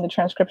started doing the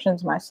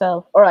transcriptions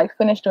myself, or like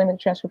finished doing the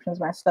transcriptions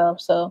myself.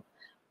 So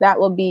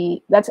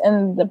that's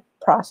in the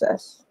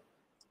process.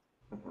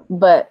 Mhm.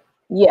 But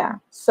yeah,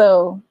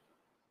 so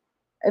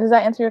does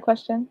that answer your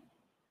question?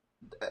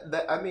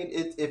 I mean,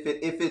 if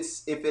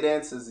it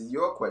answers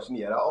your question,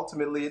 yeah.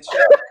 Ultimately, it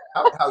shows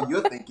how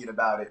you're thinking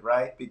about it,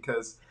 right?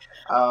 Because,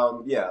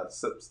 yeah,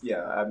 so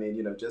yeah. I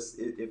mean, just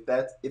if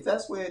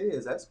that's where it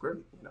is, that's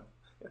great.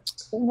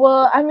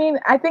 Well, I mean,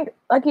 I think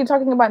like you're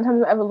talking about in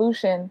terms of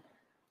evolution,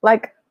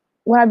 like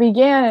when I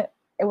began,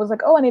 it was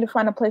like, oh, I need to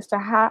find a place to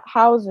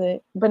house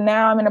it. But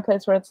now I'm in a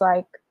place where it's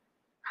like,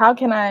 how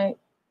can I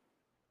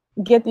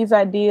get these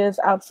ideas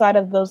outside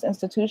of those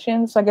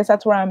institutions? So I guess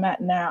that's where I'm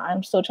at now.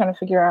 I'm still trying to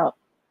figure out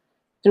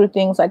through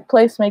things like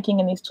placemaking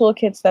and these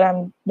toolkits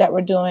that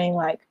we're doing,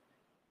 like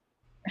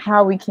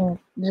how we can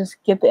just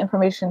get the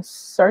information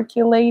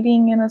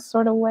circulating in a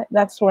sort of way.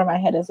 That's where my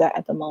head is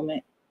at the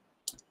moment.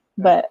 Okay.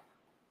 But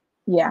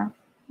yeah.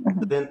 So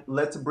Mhm. then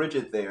let's bridge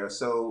it there.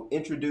 So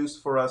introduce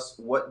for us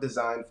what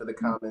Design for the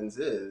Commons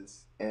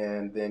is,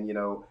 and then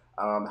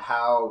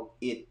how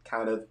it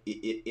kind of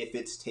if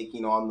it's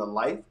taking on the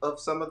life of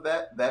some of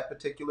that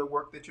particular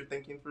work that you're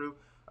thinking through,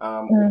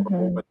 or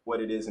Mhm.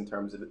 what it is in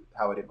terms of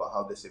how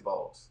this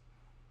evolves.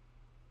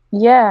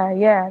 Yeah,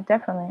 yeah,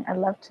 definitely. I'd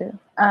love to.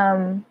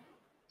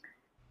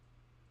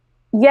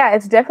 Yeah,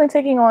 it's definitely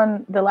taking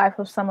on the life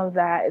of some of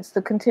that. It's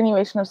the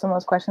continuation of some of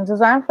those questions.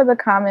 Design for the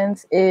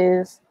Commons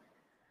is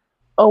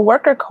a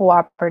worker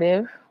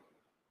cooperative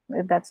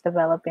that's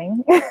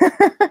developing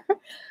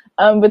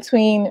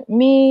between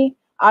me,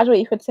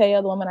 Ajowa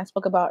Ifateyo, the woman I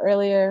spoke about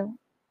earlier.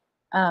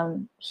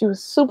 She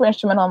was super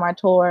instrumental on my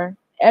tour.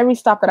 Every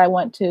stop that I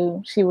went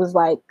to, she was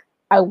like,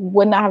 I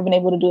would not have been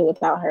able to do it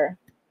without her.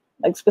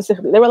 Like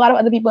specifically, there were a lot of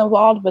other people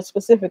involved, but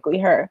specifically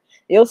her.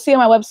 You'll see on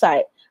my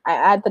website, I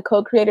add the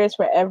co-creators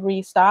for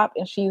every stop,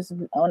 and she's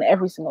on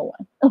every single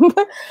one.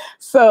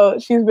 So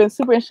she's been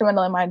super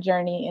instrumental in my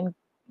journey in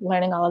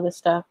learning all of this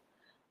stuff.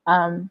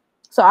 Um,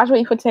 so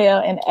Ajowa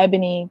Ifateyo and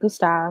Ebony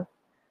Gustavo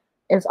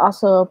is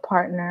also a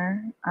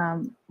partner,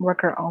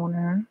 worker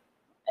owner.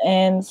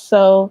 And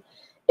so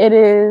it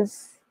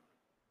is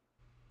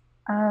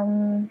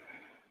um,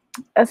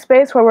 a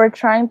space where we're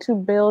trying to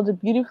build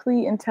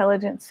beautifully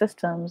intelligent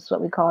systems,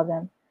 what we call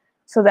them,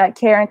 so that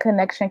care and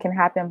connection can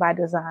happen by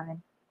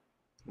design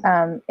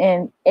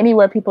in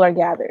anywhere people are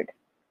gathered.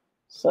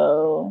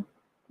 So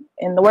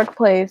in the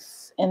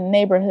workplace, in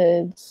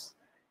neighborhoods,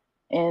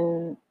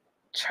 in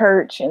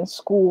church, in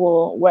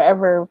school,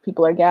 wherever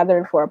people are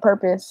gathered for a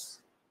purpose,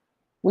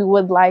 we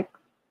would like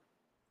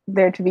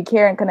there to be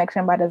care and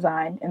connection by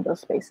design in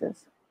those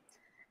spaces.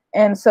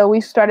 And so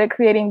we started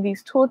creating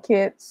these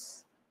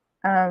toolkits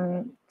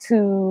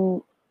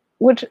to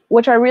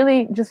which are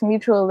really just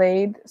mutual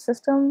aid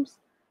systems,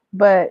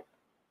 but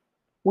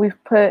we've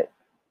put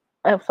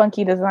a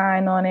funky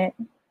design on it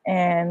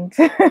and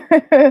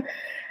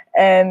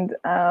and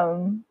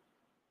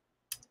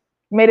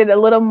made it a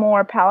little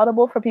more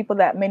palatable for people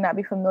that may not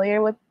be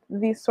familiar with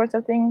these sorts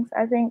of things,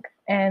 I think.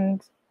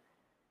 And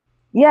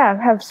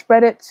yeah, have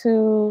spread it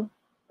to,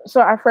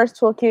 so our first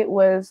toolkit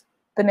was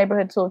the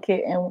neighborhood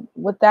toolkit. And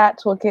with that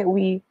toolkit,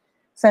 we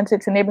sent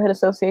it to neighborhood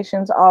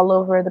associations all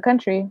over the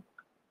country.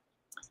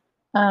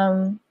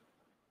 Um,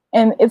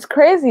 and it's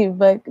crazy,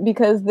 but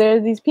because there are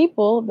these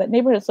people, that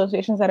neighborhood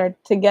associations that are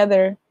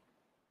together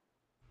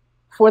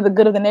for the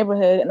good of the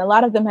neighborhood. And a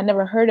lot of them had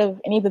never heard of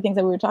any of the things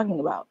that we were talking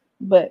about.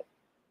 But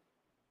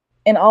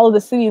in all of the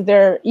cities,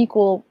 there are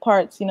equal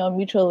parts,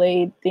 mutual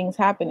aid things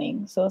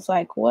happening. So it's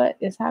like, what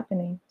is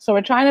happening? So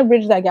we're trying to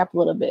bridge that gap a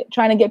little bit,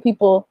 trying to get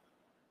people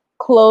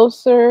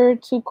closer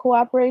to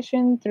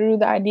cooperation through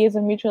the ideas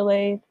of mutual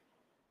aid,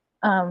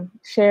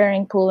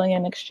 sharing, pooling,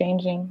 and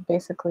exchanging,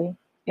 basically.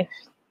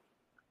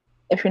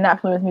 If you're not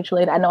familiar with mutual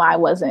aid, I know I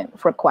wasn't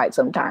for quite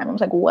some time. I was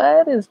like,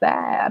 what is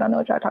that? I don't know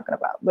what y'all are talking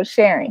about. But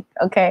sharing,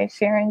 okay?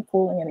 Sharing,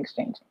 pooling, and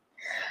exchanging.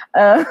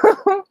 Uh,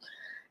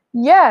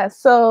 yeah,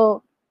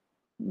 so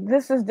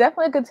this is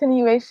definitely a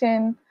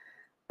continuation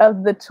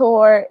of the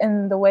tour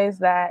in the ways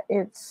that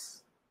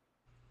it's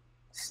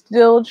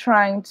still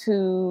trying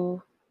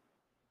to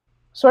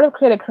sort of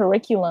create a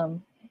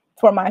curriculum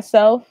for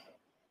myself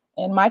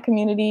and my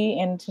community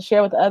and to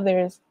share with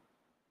others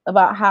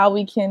about how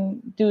we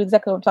can do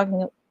exactly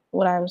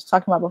what I was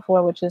talking about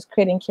before, which is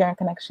creating care and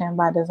connection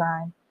by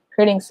design,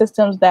 creating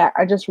systems that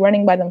are just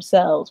running by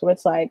themselves, where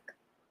it's like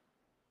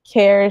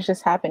care is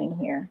just happening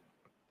here.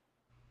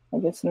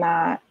 Like it's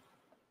not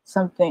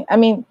something, I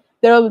mean,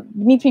 there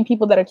need to be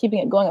people that are keeping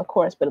it going, of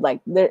course, but like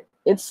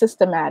it's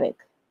systematic.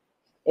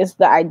 It's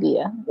the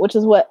idea, which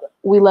is what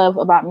we love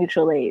about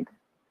mutual aid.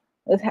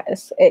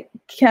 It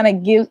kind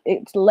of gives,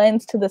 it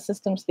lends to the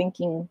systems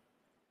thinking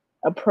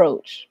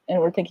approach, and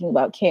we're thinking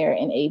about care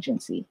and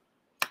agency.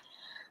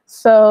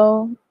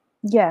 So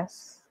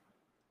yes,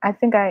 I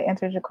think I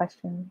answered your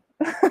question.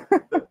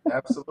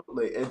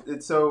 Absolutely.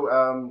 It's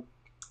so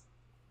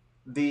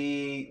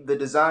the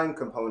design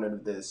component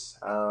of this.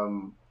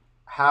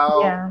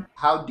 Yeah.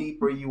 How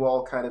deep are you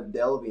all kind of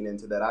delving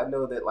into that? I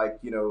know that, like,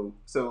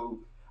 so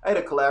I had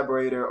a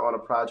collaborator on a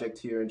project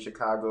here in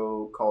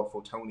Chicago called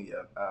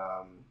Photonia.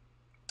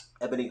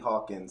 Ebony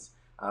Hawkins,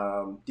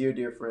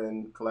 dear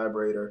friend,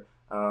 collaborator,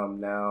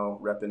 now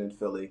repping in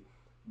Philly.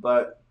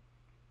 But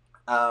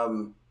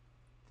um,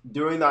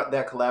 during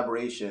that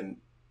collaboration,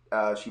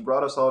 she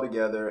brought us all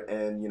together,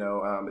 and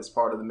as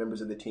part of the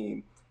members of the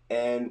team,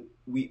 and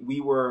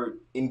we were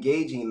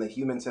engaging the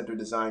human centered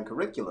design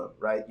curriculum,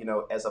 right?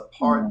 As a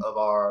part of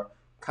our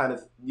kind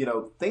of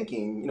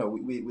thinking.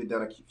 We'd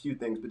done a few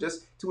things, but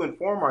just to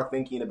inform our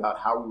thinking about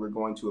how we were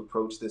going to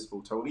approach this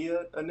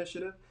Photonia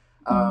initiative.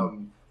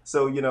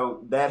 So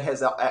that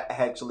has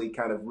actually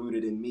kind of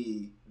rooted in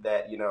me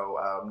that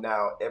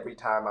now every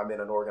time I'm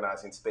in an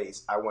organizing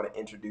space, I want to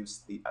introduce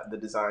the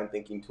design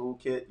thinking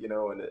toolkit,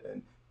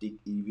 and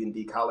even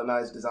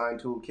decolonized design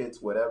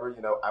toolkits, whatever.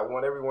 I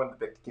want everyone to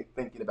be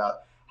thinking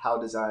about how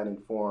design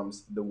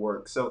informs the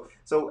work. So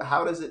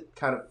how does it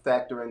kind of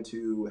factor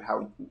into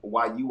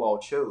why you all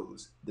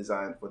chose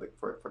design for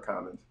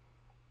Commons?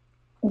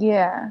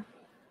 Yeah.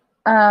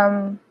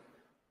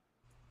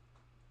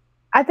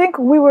 I think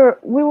we were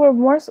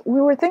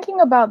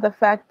thinking about the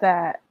fact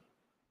that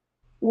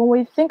when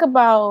we think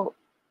about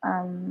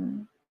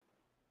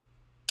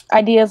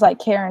ideas like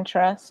care and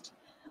trust,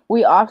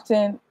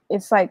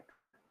 it's like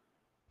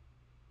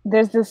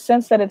there's this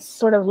sense that it's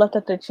sort of left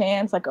up to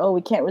chance, like, oh,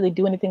 we can't really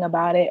do anything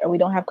about it, or we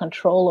don't have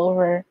control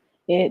over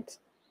it.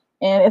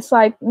 And it's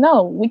like,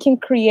 no, we can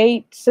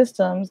create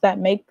systems that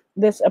make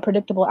this a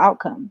predictable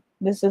outcome.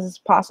 This is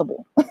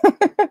possible.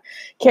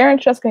 Care and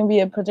trust can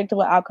be a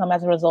predictable outcome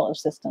as a result of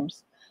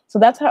systems. So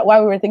that's why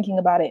we were thinking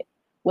about it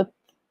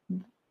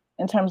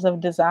in terms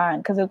of design,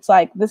 because it's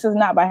like, this is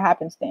not by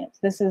happenstance.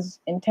 This is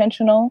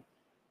intentional.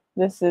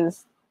 This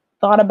is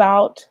thought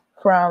about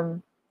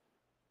from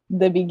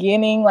the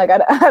beginning. Like,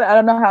 I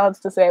don't know how else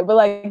to say it, but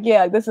like,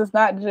 yeah, this is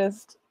not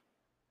just,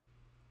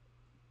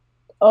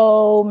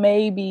 oh,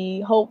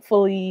 maybe,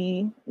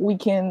 hopefully we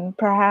can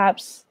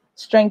perhaps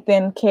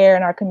strengthen care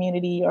in our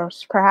community, or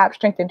perhaps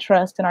strengthen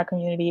trust in our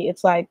community.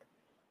 It's like,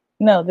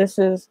 no,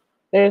 there's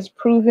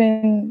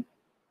proven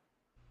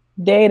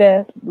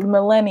data,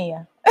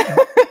 millennia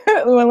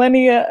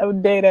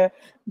of data,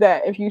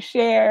 that if you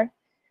share,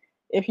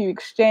 if you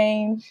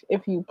exchange,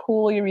 if you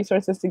pool your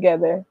resources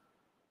together,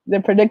 the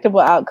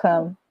predictable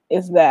outcome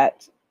is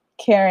that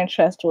care and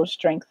trust will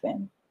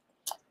strengthen.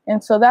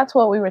 And so that's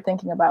what we were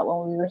thinking about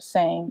when we were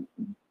saying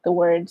the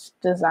words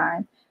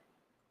design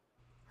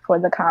for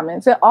the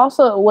Commons. It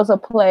also was a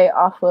play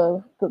off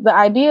of the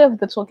idea of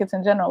the toolkits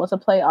in general, was a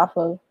play off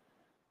of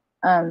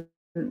a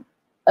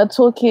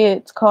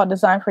toolkit called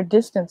Design for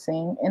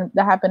Distancing, and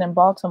that happened in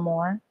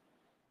Baltimore.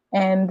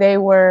 And they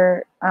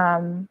were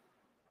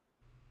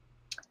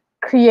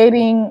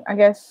creating, I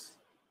guess,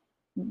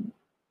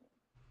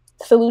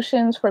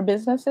 solutions for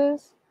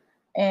businesses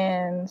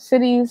and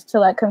cities to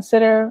like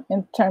consider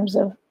in terms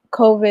of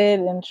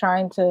COVID and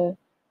trying to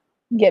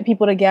get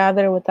people to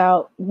gather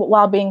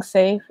while being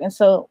safe. And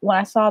so when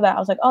I saw that, I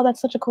was like, oh,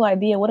 that's such a cool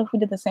idea. What if we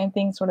did the same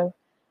thing sort of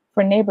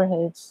for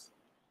neighborhoods?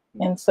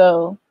 And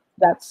so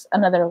that's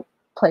another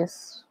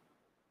place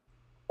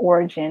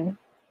origin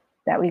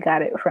that we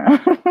got it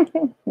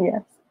from.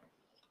 Yes.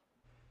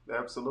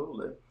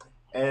 Absolutely.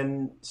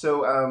 And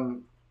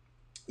so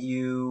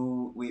we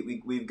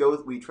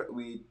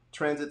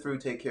transit through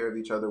Take Care of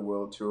Each Other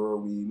World Tour.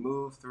 We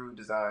move through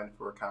Design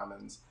for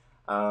Commons.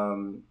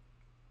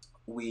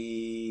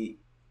 We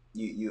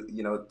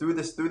through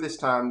this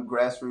time,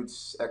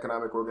 grassroots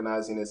economic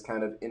organizing is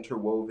kind of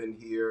interwoven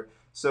here.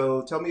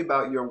 So tell me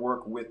about your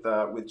work with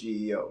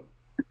GEO,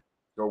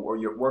 or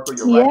your work or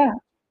your writing, Yeah.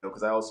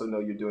 because I also know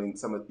you've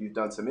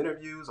done some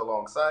interviews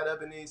alongside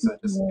Ebony. So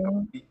just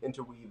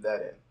interweave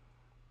that in.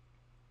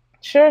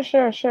 Sure.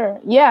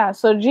 Yeah.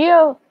 So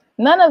Geo,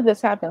 none of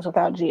this happens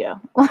without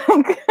Geo.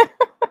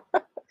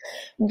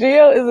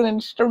 Geo is an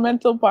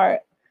instrumental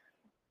part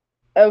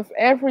of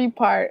every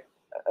part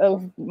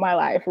of my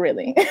life,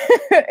 really.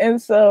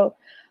 And so,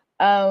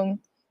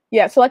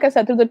 yeah. So like I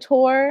said, through the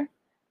tour,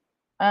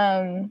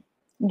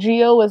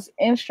 Geo was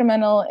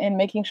instrumental in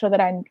making sure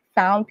that I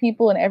found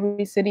people in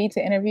every city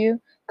to interview.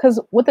 Because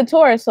with the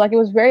tour, so like it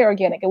was very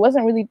organic. It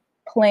wasn't really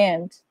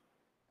planned,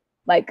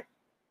 like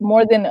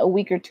more than a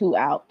week or two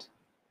out.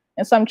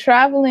 And so I'm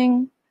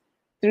traveling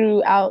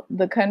throughout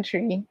the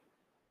country.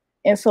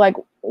 And so like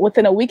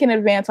within a week in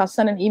advance, I'll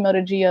send an email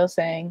to Geo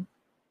saying,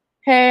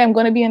 hey, I'm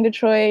going to be in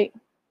Detroit.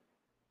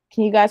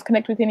 can you guys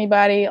connect with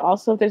anybody?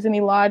 Also, if there's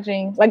any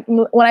lodging, like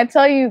when I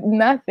tell you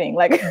nothing,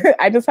 like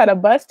I just had a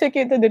bus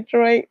ticket to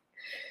Detroit.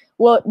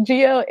 Well,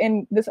 Geo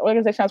in this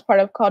organization I was part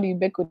of called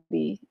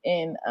Ubiquity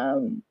in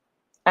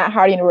at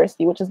Howard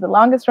University, which is the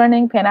longest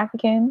running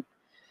Pan-African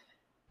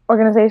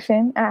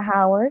organization at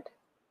Howard.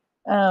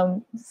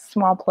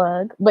 Small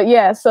plug. But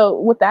yeah, so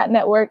with that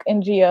network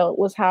and Geo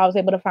was how I was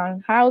able to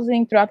find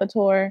housing throughout the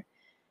tour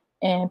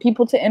and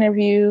people to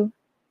interview.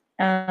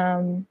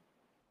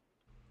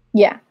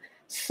 Yeah,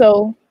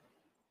 so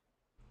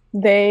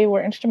they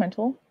were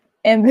instrumental.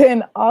 And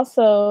then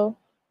also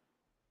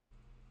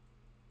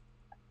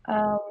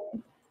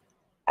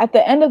at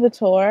the end of the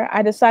tour,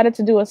 I decided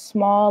to do a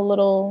small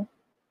little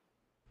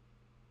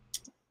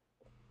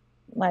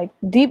like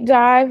deep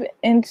dive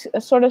into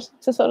so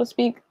to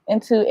speak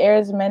into the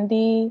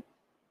Arizmendi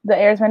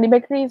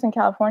bakeries in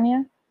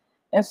California.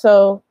 And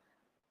so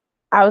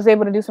I was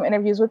able to do some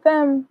interviews with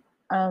them,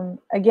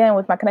 again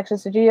with my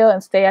connections to Geo,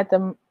 and stay at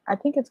the, I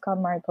think it's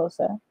called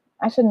Mariposa.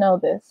 I should know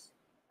this.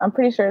 I'm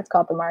pretty sure it's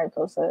called the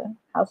Mariposa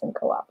Housing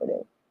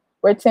Cooperative,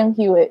 where Tim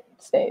Hewitt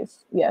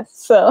stays. Yes.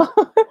 So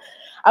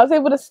I was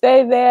able to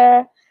stay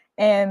there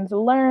and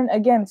learn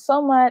again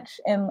so much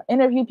and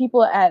interview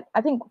people at,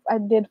 I think I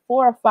did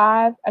 4 or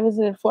 5. I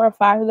visited 4 or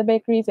 5 of the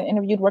bakeries and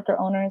interviewed worker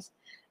owners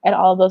at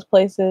all of those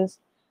places.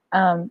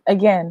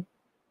 Again,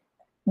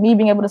 me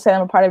being able to say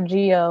I'm a part of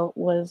Geo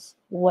was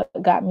what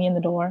got me in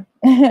the door.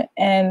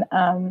 And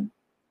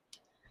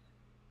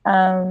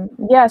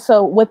yeah,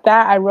 so with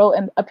that, I wrote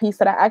a piece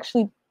that I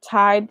actually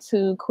tied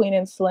to Queen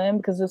and Slim,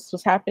 because this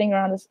was happening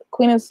around this.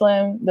 Queen and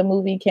Slim, the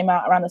movie, came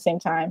out around the same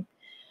time.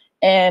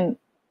 And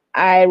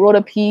I wrote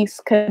a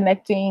piece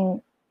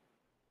connecting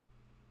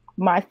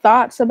my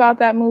thoughts about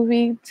that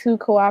movie to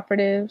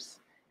cooperatives.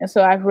 And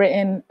so I've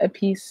written a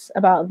piece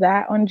about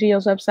that on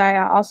Geo's website.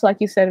 I also, like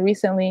you said,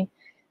 recently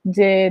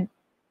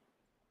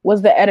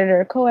was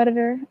the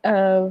co-editor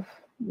of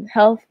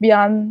Health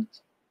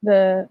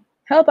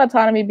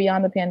Autonomy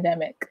Beyond the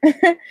Pandemic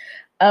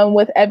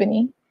with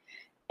Ebony.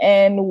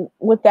 And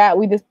with that,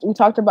 we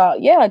talked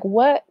about, yeah, like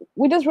what,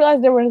 we just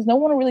realized there was no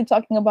one really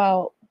talking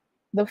about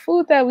the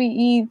food that we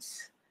eat,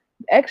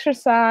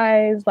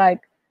 exercise,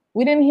 like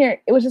we didn't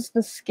hear, it was just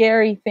the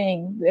scary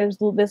thing. There's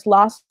this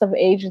loss of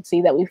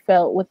agency that we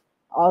felt with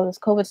all this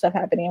COVID stuff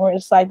happening. And we're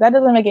just like, that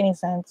doesn't make any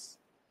sense.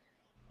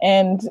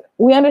 And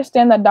we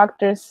understand that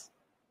doctors,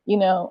 you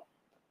know,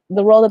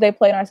 the role that they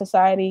play in our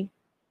society,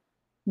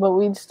 but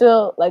we'd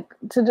still like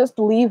to just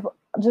leave,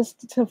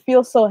 just to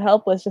feel so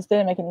helpless just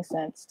didn't make any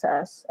sense to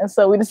us. And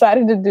so we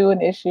decided to do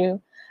an issue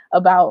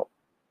about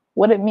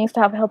what it means to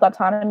have health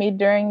autonomy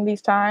during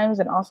these times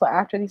and also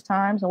after these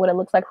times, and what it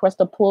looks like for us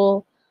to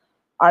pull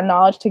our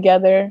knowledge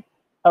together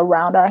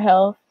around our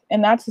health.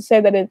 And not to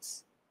say that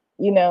it's,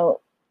 you know,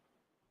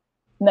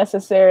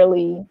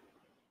 necessarily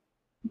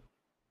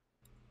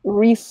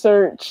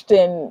researched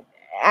and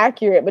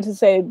accurate, but to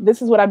say,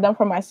 this is what I've done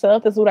for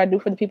myself, this is what I do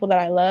for the people that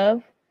I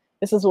love,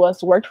 this is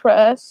what's worked for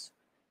us,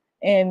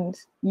 and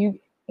you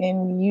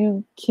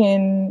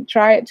can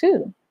try it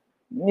too,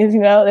 you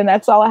know, and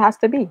that's all it has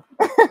to be.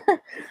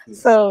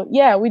 So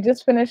yeah, we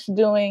just finished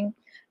doing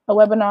a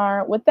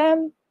webinar with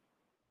them.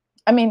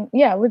 I mean,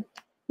 yeah,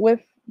 with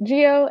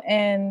Geo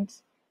and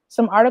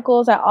some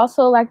articles. I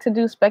also like to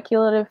do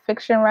speculative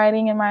fiction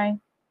writing in my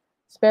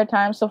spare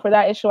time. So for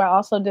that issue, I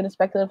also did a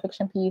speculative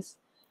fiction piece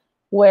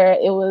where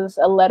it was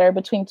a letter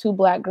between 2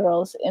 Black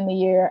girls in the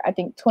year, I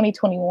think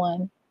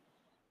 2021.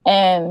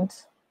 And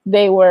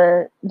they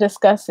were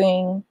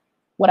discussing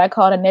what I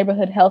called a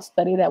neighborhood health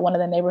study that one of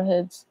the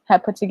neighborhoods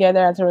had put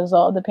together as a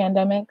result of the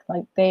pandemic.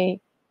 Like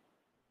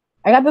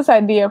I got this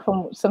idea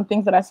from some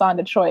things that I saw in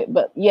Detroit,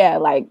 but yeah,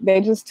 like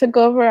they just took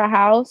over a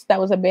house that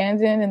was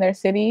abandoned in their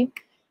city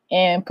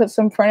and put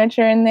some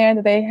furniture in there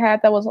that they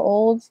had that was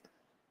old,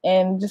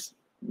 and just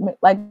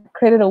like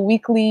created a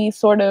weekly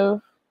sort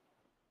of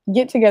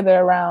get together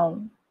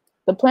around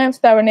the plants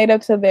that were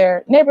native to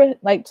their neighborhood,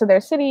 like to their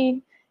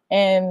city,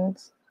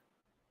 and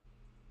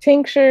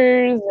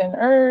tinctures and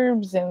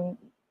herbs, and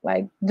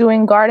like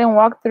doing garden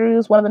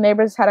walkthroughs. One of the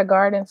neighbors had a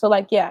garden. So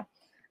like, yeah,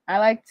 I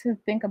like to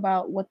think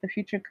about what the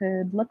future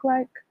could look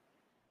like,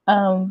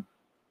 and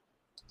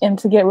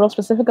to get real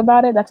specific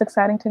about it. That's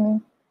exciting to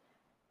me.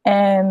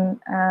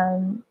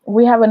 And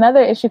we have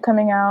another issue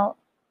coming out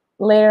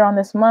later on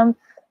this month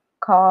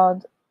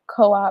called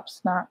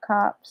Co-ops, Not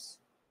Cops,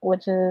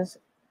 which is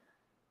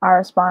our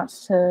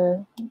response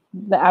to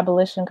the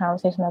abolition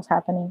conversation that's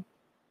happening.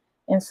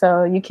 And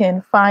so you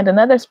can find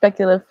another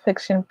speculative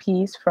fiction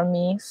piece from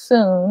me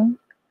soon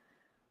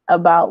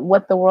about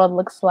what the world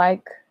looks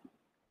like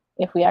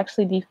if we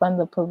actually defund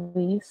the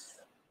police.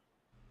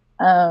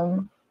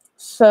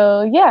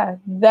 So yeah,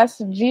 that's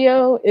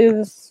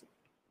Geo's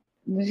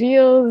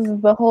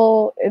the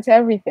whole, it's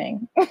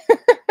everything.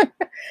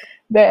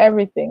 They're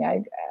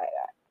everything.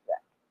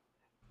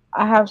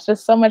 I have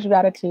just so much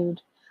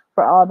gratitude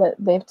for all that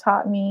they've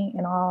taught me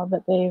and all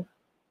that they've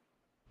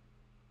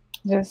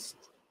just,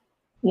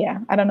 yeah,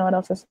 I don't know what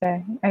else to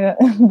say.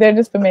 They're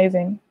just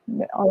amazing,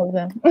 all of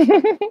them.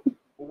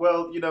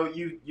 Well,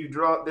 you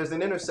draw. There's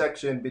an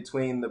intersection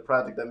between the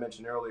project I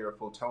mentioned earlier,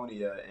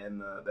 Photonia, and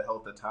the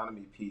health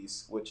autonomy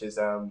piece, which is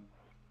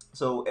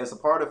so as a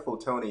part of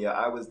Photonia,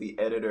 I was the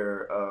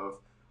editor of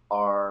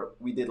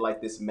we did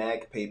like this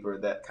mag paper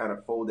that kind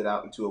of folded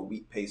out into a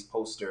wheat paste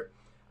poster.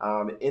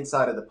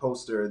 Inside of the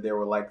poster, there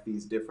were like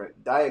these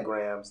different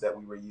diagrams that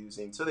we were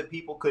using so that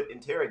people could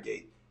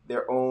interrogate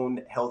their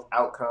own health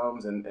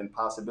outcomes and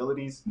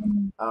possibilities.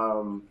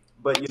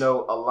 But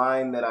a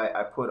line that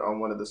I put on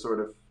one of the sort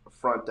of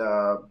front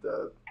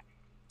the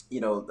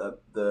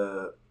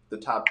the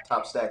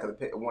top stack of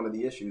one of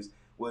the issues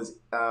was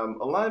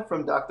a line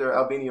from Dr.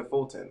 Albania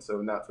Fulton.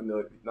 So not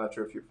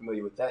sure if you're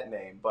familiar with that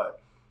name,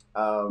 but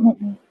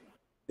um,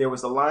 there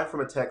was a line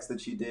from a text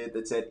that she did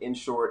that said, "In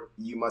short,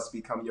 you must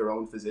become your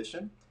own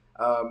physician."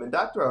 And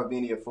Dr.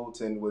 Albania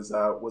Fulton was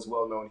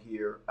well known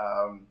here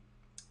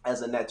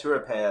as a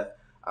naturopath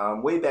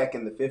way back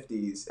in the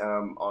 50s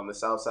on the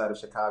south side of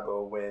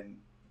Chicago when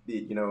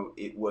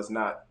it was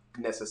not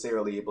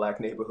necessarily a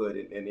black neighborhood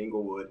in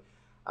Inglewood.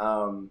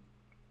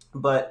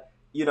 But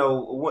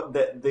what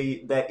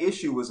that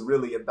issue was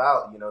really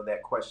about,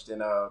 that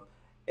question of,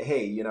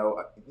 hey,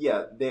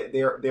 yeah,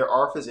 there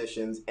are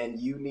physicians, and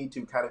you need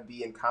to kind of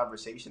be in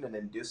conversation and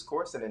in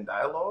discourse and in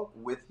dialogue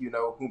with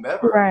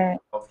whomever Right.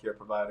 healthcare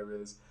provider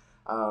is.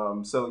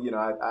 So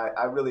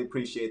I really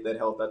appreciate that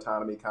health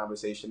autonomy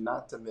conversation.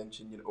 Not to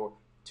mention or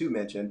to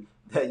mention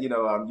that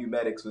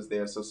Umedics was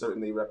there, so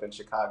certainly repping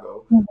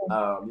Chicago.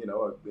 I've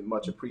been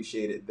much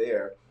appreciated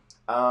there.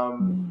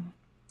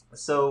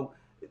 So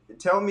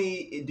tell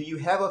me, do you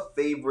have a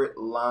favorite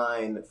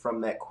line from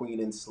that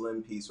Queen and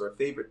Slim piece, or a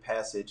favorite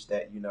passage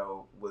that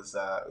was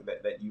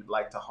that you'd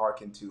like to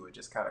hearken to, or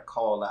just kind of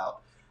call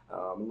out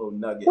a little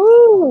nugget?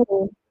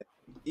 Ooh.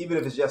 Even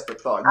if it's just a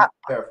thought, you can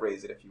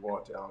paraphrase it if you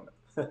want to. I don't know.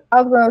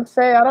 I was gonna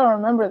say I don't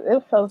remember.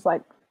 It feels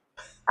like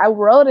I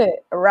wrote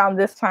it around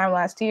this time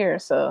last year,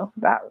 so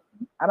that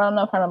I don't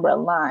know if I remember a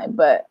line,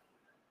 but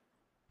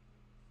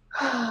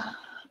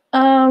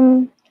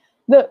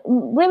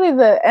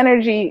the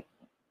energy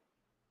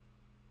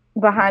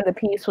behind the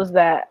piece was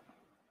that,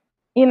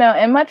 in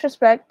much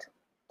respect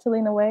to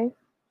Lena Waithe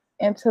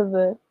and to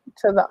the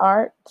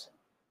art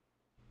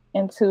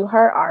and to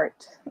her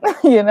art,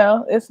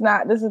 this is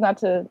not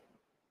to,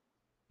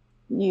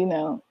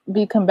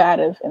 be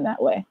combative in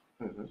that way.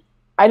 Mm-hmm.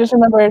 I just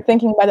remember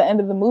thinking by the end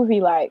of the movie,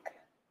 like,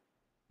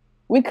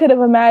 we could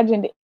have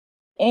imagined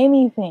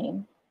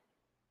anything.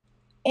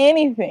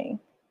 And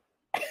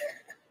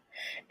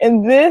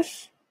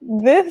this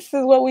is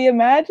what we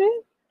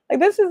imagine? Like,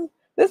 this is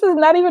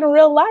not even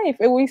real life,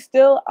 and we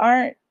still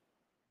aren't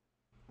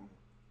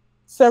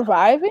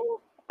surviving?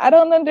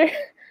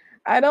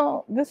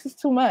 This is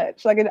too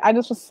much. Like, I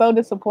just was so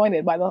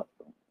disappointed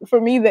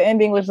for me, the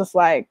ending was just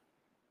like,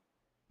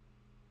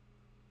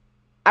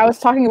 I was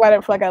talking about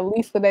it for like at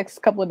least the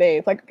next couple of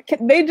days. Like,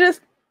 we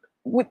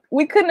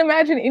couldn't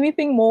imagine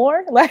anything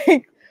more.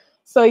 Like,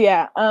 so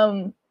yeah,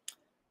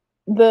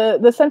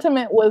 the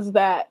sentiment was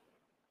that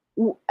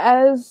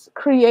as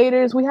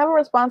creators, we have a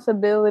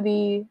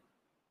responsibility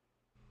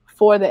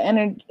for the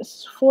energy,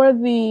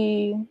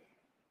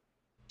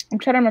 I'm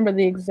trying to remember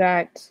the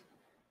exact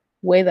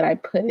way that I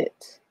put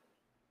it,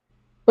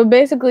 but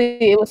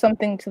basically it was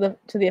something to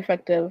the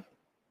effect of,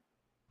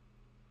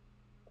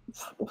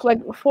 like,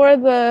 for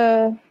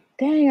the,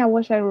 dang, I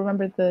wish I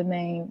remembered the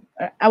name.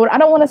 I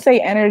don't want to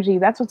say energy.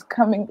 That's what's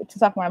coming to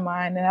top of my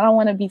mind, and I don't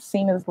want to be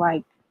seen as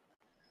like,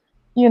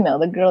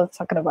 the girl that's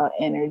talking about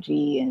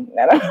energy, and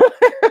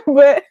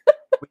but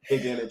we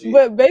dig energy.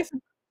 But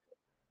basically,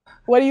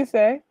 what do you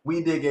say?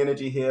 We dig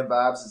energy here.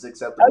 Vibes is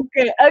acceptable.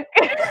 Okay.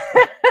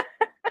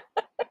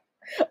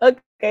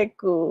 Okay,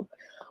 cool.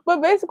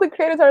 But basically,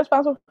 creators are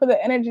responsible for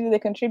the energy they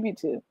contribute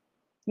to,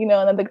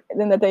 and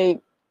then that they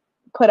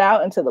put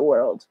out into the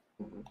world.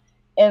 Mm-hmm.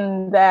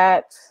 And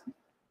that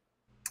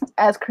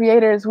as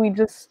creators, we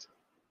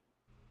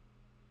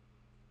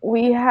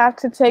have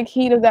to take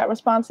heed of that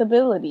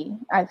responsibility.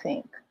 I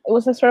think it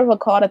was a sort of a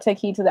call to take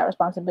heed to that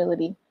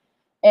responsibility.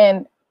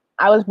 And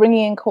I was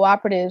bringing in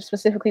Cooperative,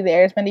 specifically the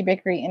Aries Bendy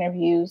Bakery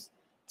interviews,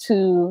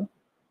 to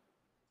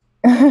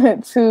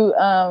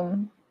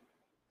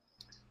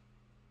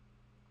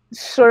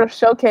sort of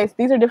showcase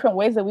these are different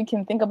ways that we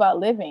can think about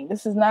living.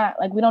 This is not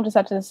like, we don't just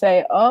have to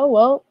say, oh,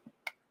 well,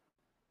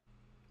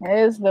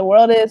 the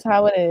world is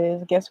how it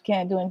is. Guess we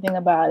can't do anything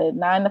about it.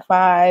 9 to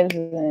 5s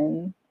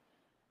and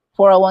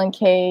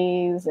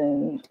 401ks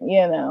and,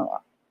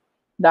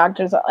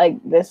 doctors are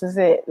like, this is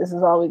it. This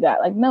is all we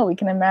got. Like, no, we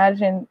can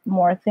imagine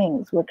more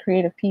things. We're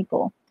creative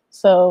people.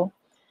 So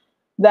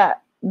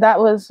that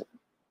was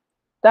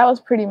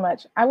pretty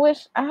much, I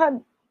wish I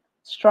had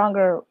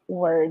stronger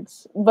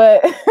words,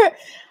 but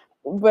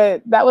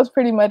but that was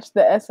pretty much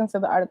the essence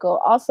of the article.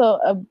 Also,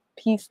 a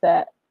piece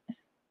that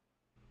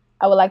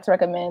I would like to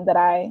recommend that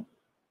I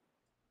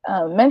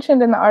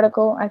mentioned in the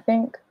article, I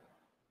think.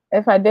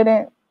 If I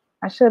didn't,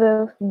 I should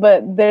have.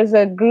 But there's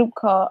a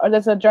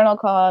journal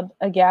called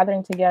A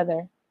Gathering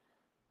Together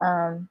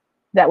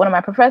that one of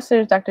my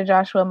professors, Dr.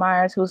 Joshua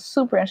Myers, who was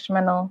super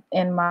instrumental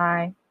in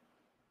my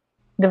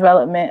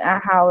development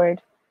at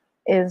Howard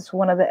is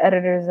one of the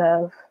editors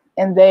of,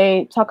 and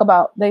they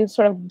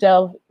sort of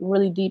delve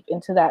really deep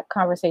into that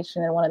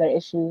conversation in one of their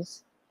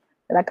issues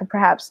that I could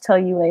perhaps tell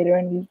you later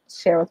and you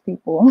share with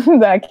people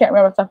that I can't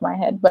remember off the top of my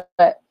head. But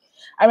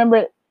I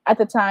remember at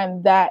the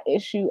time that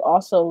issue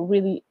also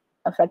really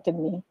affected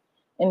me,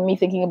 and me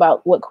thinking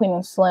about what Queen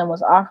and Slim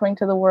was offering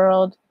to the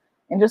world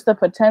and just the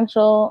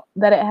potential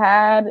that it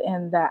had,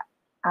 and that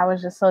I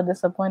was just so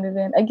disappointed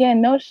in.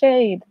 Again, no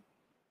shade.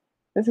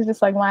 This is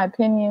just like my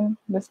opinion.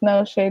 There's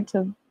no shade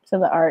to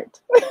the art.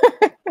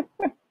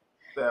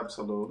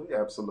 Absolutely,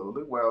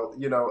 absolutely. Well,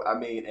 I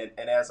mean,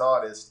 and as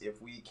artists,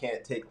 if we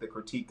can't take the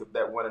critique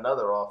that one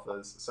another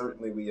offers,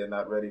 certainly we are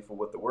not ready for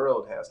what the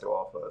world has to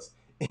offer us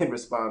in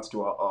response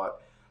to our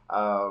art.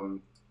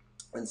 Um,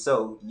 and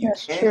so you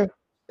That's can true.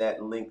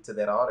 that link to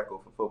that article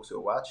for folks who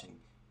are watching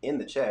in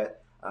the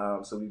chat.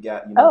 So we've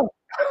got, Oh,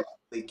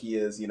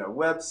 Malikia's,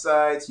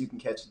 websites. You can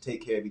catch the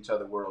Take Care of Each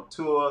Other World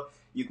Tour.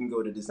 You can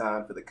go to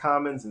Design for the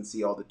Commons and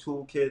see all the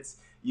toolkits.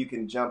 You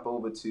can jump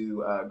over to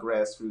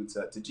Grassroots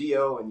to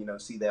Geo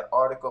and, see that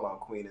article on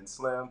Queen and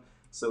Slim.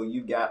 So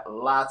you've got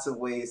lots of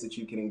ways that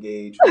you can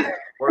engage with the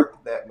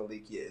work that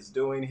Malikia is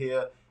doing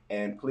here.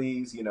 And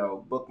please,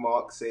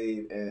 bookmark,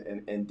 save,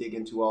 and dig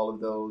into all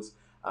of those.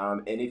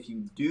 And if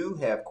you do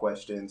have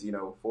questions,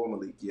 for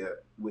Malikia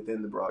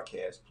within the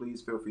broadcast,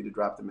 please feel free to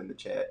drop them in the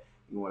chat.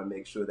 You want to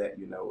make sure that,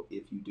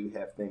 if you do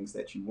have things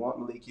that you want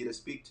Malikia to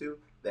speak to,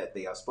 that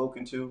they are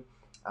spoken to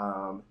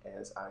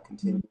as I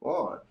continue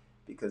on.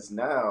 Because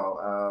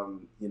now,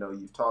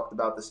 you've talked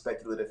about the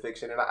speculative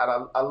fiction, and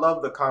I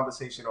love the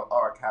conversational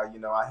arc, how,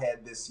 I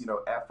had this,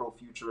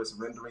 Afrofuturist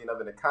rendering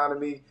of an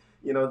economy,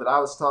 that I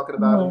was talking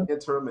about in the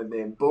interim, and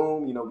then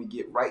boom, we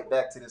get right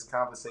back to this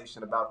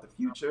conversation about the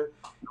future.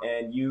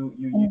 And you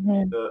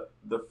use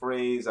the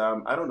phrase,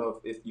 I don't know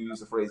if you use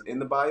the phrase in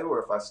the bio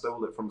or if I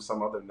stole it from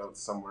some other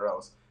notes somewhere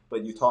else,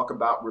 but you talk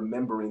about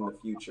remembering the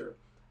future.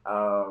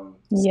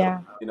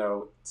 yeah.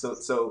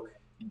 So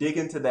dig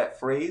into that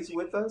phrase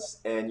with us,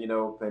 and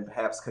and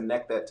perhaps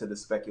connect that to the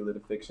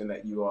speculative fiction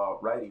that you are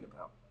writing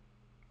about.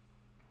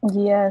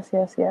 Yes,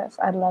 yes, yes.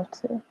 I'd love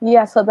to.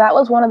 Yeah, so that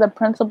was one of the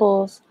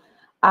principles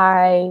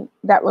that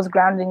was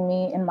grounding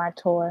me in my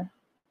tour.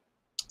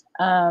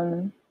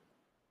 And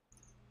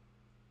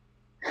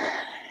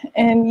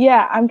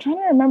yeah, I'm trying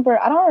to remember.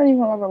 I don't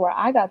even remember where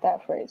I got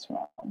that phrase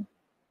from,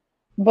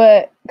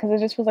 but because it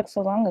just was like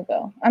so long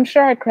ago. I'm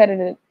sure I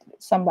credited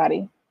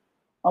somebody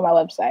on my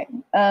website.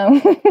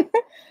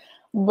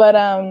 But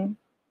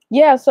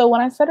yeah, so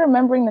when I said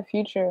remembering the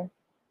future,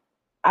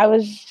 I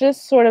was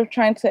just sort of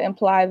trying to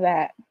imply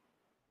that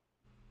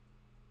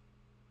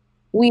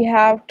we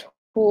have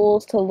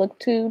tools to look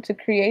to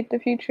create the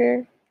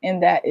future,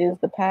 and that is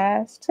the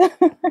past.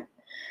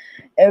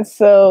 And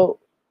so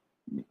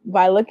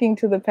by looking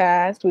to the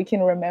past, we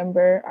can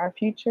remember our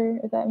future,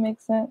 if that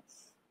makes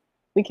sense.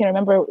 We can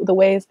remember the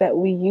ways that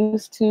we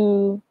used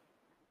to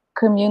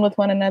commune with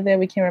one another.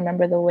 We can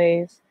remember the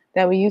ways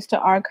that we used to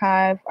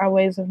archive our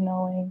ways of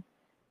knowing.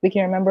 We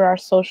can remember our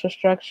social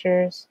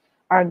structures,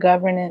 our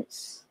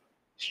governance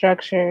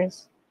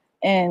structures,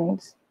 and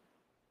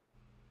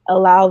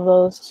allow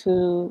those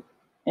to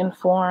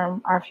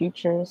inform our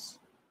futures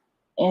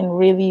in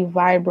really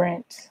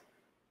vibrant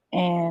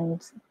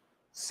and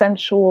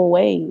sensual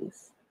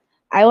ways.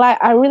 I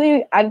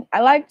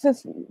like to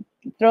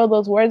throw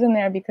those words in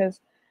there because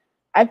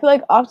I feel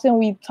like often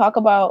we talk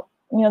about,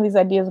 these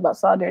ideas about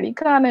solidarity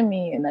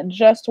economy and a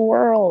just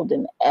world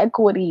and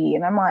equity.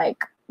 And I'm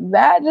like,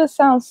 that just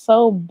sounds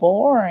so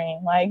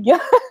boring. Like, yeah,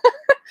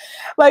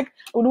 like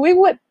we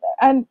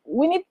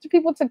need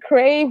people to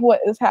crave what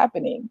is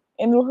happening.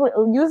 And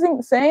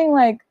we're saying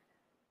like,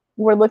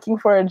 we're looking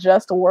for a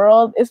just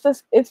world. It's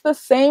the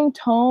same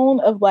tone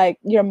of like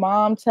your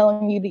mom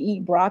telling you to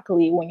eat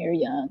broccoli when you're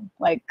young.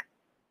 Like,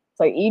 it's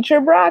like, eat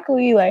your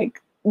broccoli.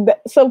 Like,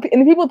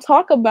 and people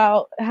talk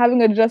about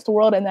having a just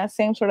world in that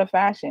same sort of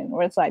fashion,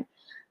 where it's like,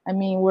 I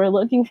mean, we're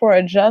looking for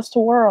a just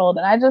world.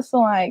 And I just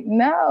am like,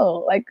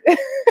 no, like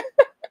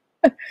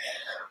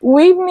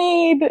we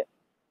need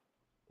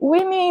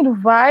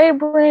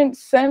vibrant,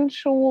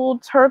 sensual,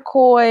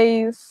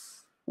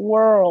 turquoise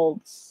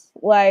worlds.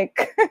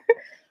 Like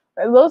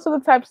those are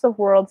the types of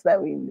worlds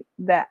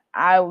that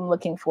I'm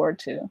looking forward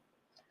to.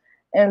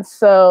 And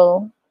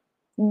so,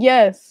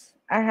 yes,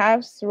 I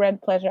have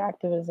read Pleasure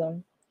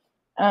Activism.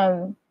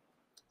 And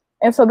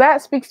so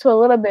that speaks to a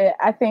little bit,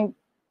 I think,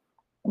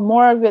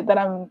 more of it that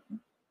Adrienne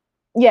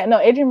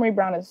Maree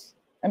Brown is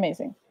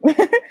amazing.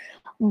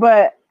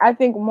 But I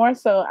think more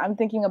so I'm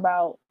thinking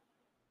about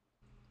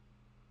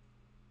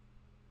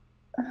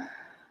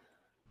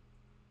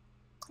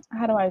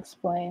how do I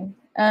explain?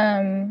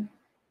 I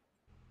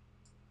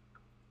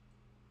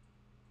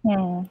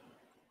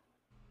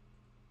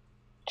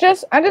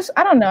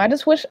don't know. I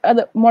just wish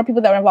more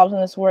people that were involved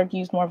in this work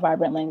used more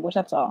vibrant language.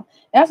 That's all.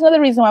 And that's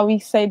another reason why we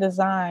say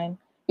design,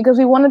 because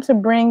we wanted to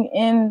bring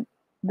in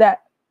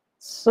that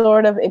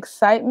sort of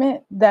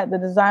excitement that the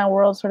design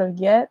world sort of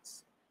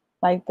gets,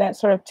 like that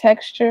sort of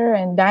texture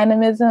and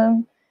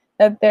dynamism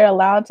that they're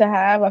allowed to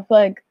have. I feel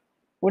like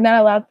we're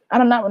not allowed.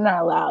 We're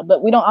not allowed,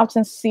 but we don't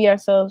often see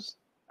ourselves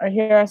or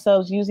hear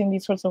ourselves using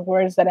these sorts of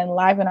words that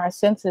enliven our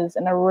senses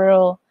in a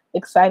real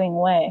exciting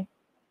way.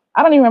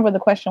 I don't even remember what the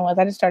question was.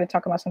 I just started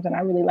talking about something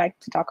I really like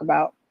to talk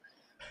about.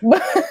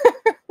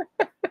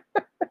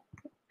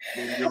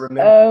 Maybe you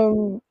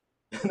remember.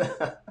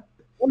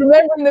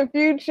 Remembering the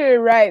future,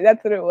 right?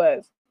 That's what it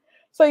was.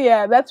 So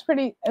yeah, that's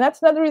pretty, and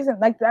that's another reason.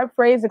 Like that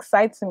phrase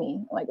excites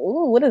me. Like,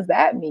 ooh, what does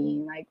that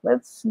mean? Like,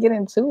 let's get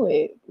into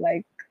it.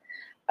 Like,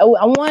 I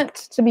want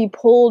to be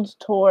pulled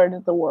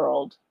toward the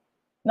world,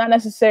 not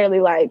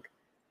necessarily like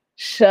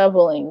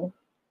shoveling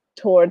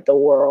toward the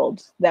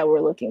world that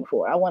we're looking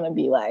for. I want to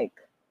be like,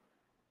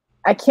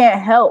 I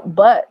can't help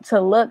but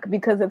to look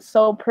because it's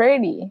so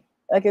pretty.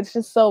 Like, it's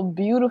just so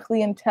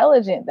beautifully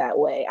intelligent that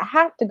way. I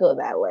have to go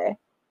that way.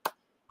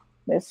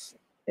 This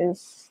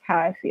is how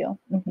I feel.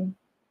 Mm-hmm.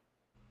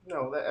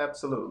 No,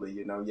 absolutely.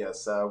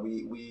 Yes,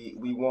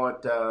 we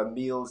want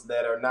meals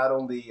that are not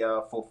only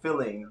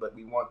fulfilling, but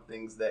we want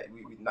things that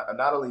we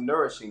not only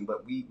nourishing,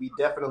 but we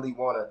definitely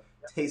want to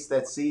taste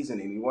that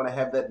seasoning. We want to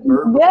have that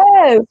burger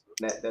Yes.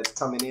 that's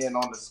coming in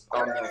on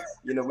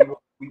the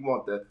we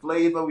want the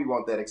flavor, we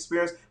want that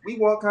experience, we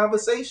want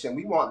conversation,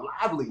 we want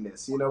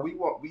liveliness. We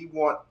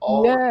want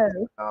all of Yes.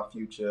 our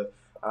future.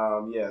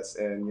 Yes,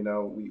 and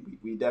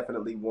we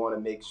definitely want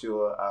to make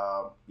sure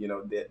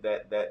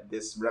that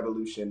this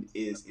revolution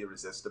is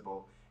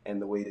irresistible,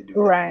 and the way to do that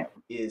Right.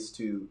 is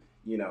to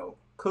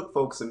cook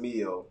folks a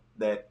meal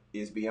that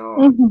is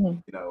beyond Mm-hmm.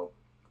 you know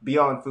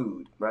beyond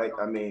food, right?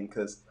 I mean,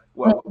 because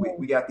what we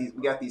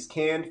Mm-hmm. got these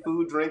canned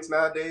food drinks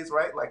nowadays,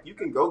 right? Like you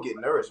can go get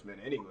nourishment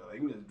anywhere.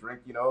 Like, you can just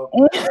drink,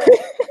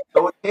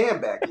 throw a can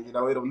back, and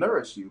it'll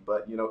nourish you.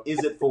 But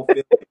is it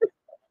fulfilling?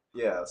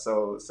 Yeah.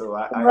 So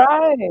I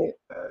Right.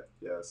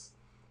 yes.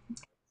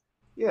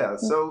 Yeah.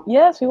 So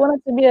Yes, we want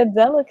it to be a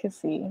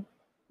delicacy.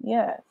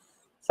 Yes.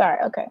 Sorry.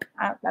 Okay.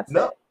 That's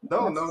no, it.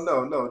 no, no, That's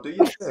no, no. Do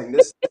your thing.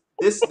 This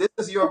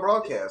is your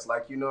broadcast.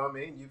 Like, what I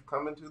mean. You've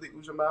come into the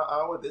Ujamaa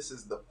hour. This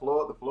is the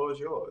floor. The floor is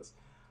yours.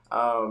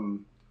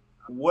 Um,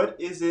 what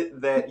is it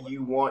that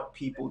you want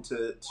people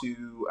to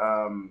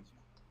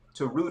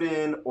root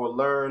in or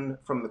learn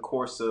from the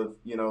course of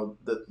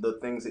the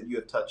things that you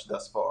have touched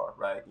thus far,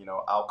 right?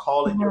 I'll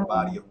call it your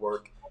body of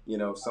work.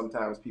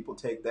 Sometimes people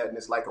take that and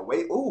it's like a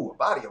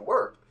body of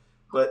work.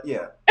 But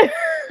yeah,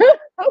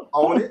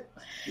 own it.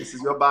 This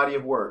is your body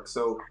of work.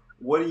 So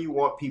what do you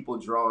want people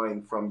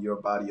drawing from your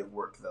body of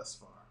work thus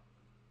far?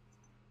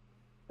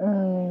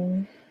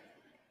 um,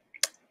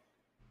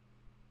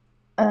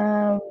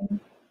 um,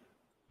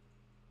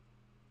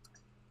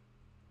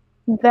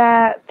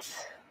 that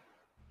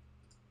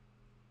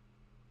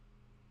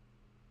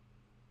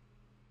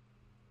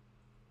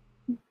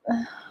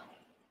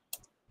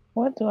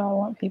what do I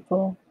want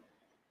people?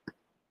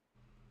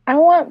 I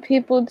want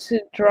people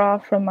to draw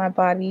from my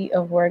body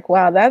of work.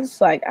 Wow, that's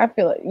like, I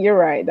feel like you're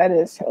right. That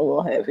is a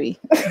little heavy.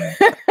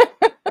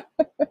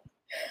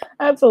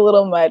 That's a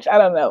little much. I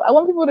don't know. I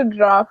want people to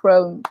draw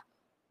from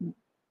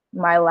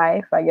my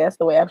life, I guess,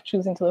 the way I'm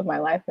choosing to live my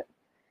life,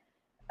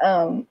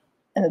 and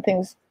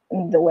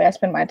the way I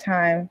spend my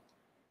time,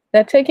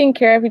 that taking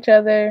care of each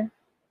other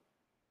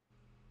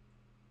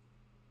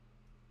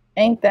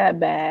ain't that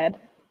bad.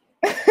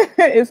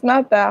 It's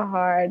not that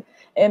hard.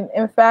 And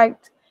in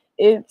fact,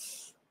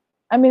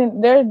 I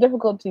mean, there are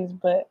difficulties,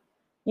 but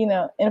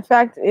in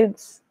fact, it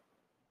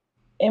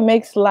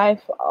makes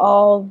life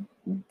all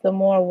the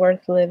more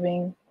worth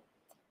living,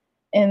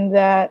 in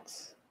that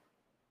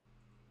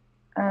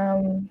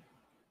um,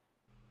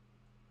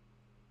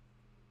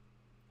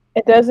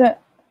 it doesn't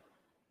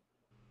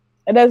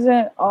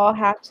all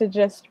have to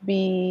just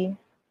be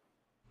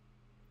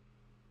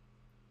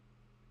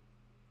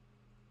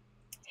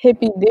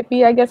hippy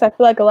dippy. I guess I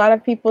feel like a lot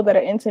of people that are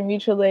into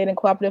mutual aid and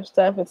cooperative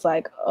stuff, it's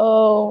like,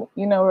 oh,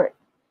 we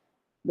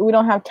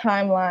don't have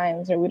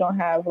timelines, or we don't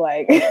have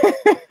like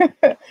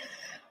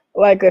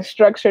like a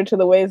structure to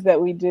the ways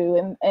that we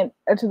do, and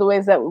to the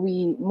ways that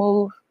we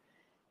move.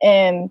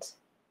 And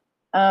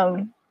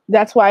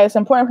that's why it's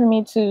important for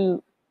me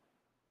to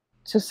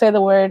say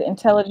the word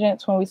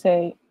intelligence when we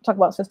talk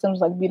about systems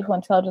like beautiful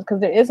intelligence,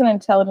 because there is an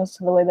intelligence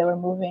to the way that we're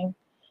moving,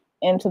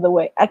 and to the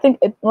way, I think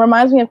it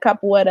reminds me of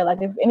capoeira.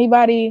 Like, if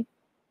anybody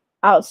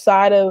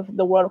outside of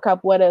the world of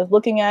capoeira is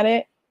looking at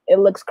it, it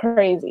looks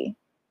crazy.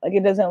 Like,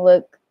 it doesn't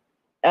look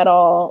at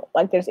all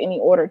like there's any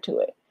order to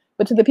it.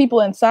 But to the people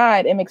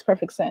inside, it makes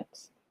perfect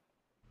sense.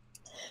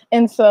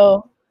 And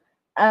so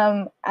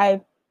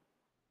I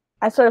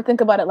sort of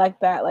think about it like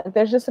that. Like,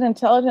 there's just an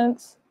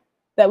intelligence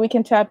that we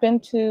can tap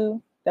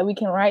into, that we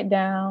can write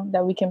down,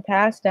 that we can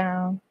pass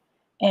down,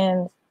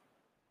 and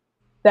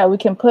that we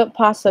can put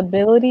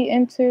possibility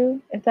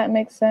into, if that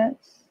makes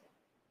sense,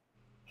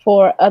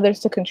 for others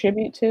to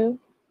contribute to,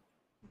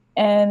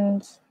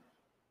 and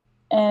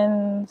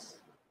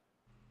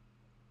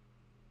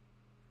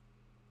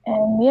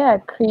yeah,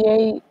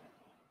 create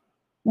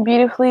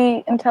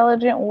beautifully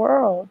intelligent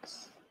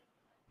worlds.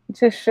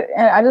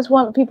 And I just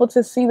want people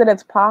to see that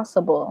it's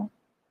possible.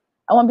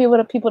 I want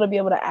people to be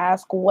able to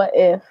ask, what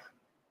if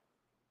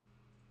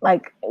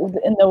like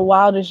in the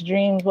wildest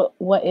dreams,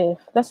 what if?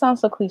 That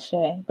sounds so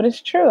cliche, but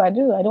it's true. I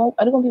do. I don't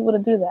want people to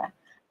do that.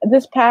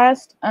 This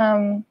past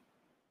I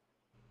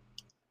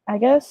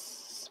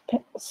guess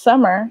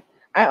summer,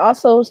 I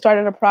also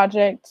started a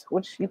project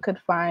which you could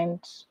find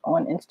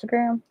on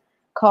Instagram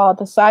called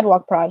the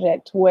Sidewalk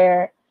Project,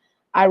 where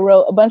I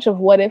wrote a bunch of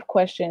what if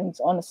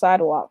questions on the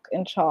sidewalk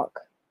in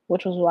chalk,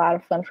 which was a lot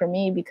of fun for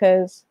me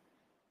because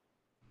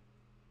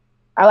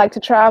I like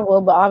to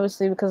travel, but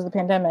obviously because of the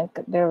pandemic,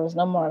 there was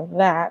no more of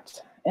that.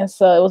 And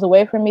so it was a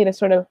way for me to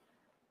sort of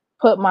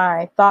put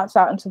my thoughts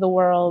out into the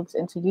world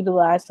and to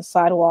utilize the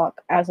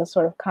sidewalk as a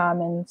sort of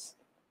commons.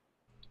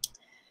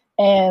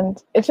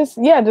 And it's just,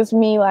 yeah, just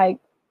me like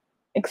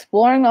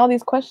exploring all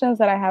these questions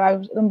that I have. I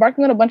was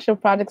embarking on a bunch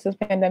of projects this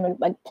pandemic,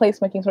 like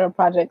placemaking sort of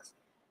projects.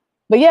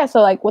 But yeah,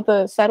 so like with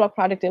the sidewalk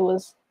project, I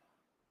was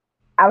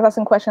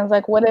asking questions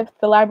like, what if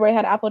the library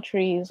had apple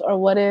trees? Or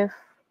what if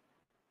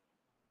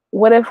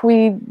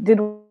we did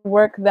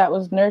work that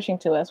was nourishing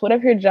to us? What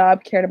if your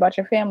job cared about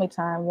your family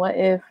time? What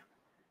if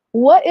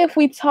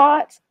we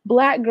taught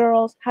Black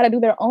girls how to do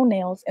their own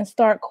nails and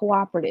start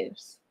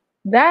cooperatives?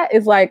 That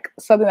is like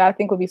something that I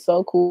think would be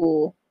so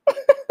cool.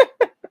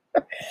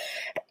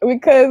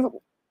 Because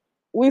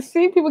we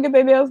see people get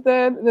their nails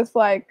done, and it's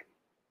like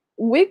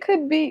we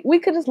could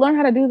just learn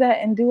how to do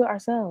that and do it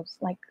ourselves.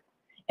 Like,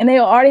 and they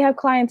already have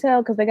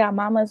clientele because they got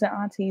mamas and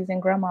aunties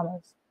and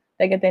grandmamas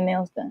that get their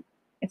nails done.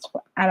 It's,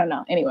 I don't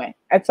know. Anyway,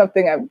 that's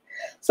something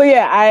so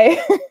yeah,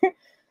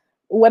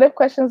 what if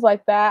questions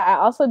like that. I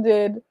also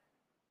did,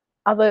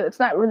 although it's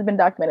not really been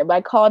documented, but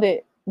I called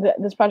it,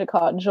 this project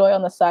called Joy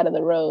on the Side of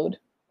the Road,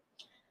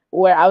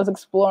 where I was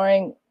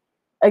exploring,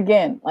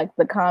 again, like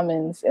the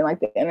commons and like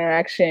the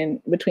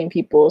interaction between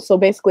people. So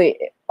basically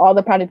all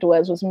the project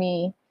was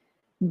me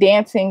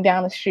dancing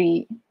down the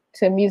street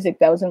to music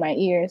that was in my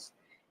ears.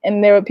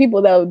 And there were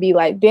people that would be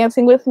like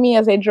dancing with me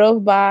as they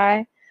drove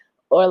by,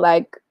 or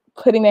like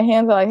putting their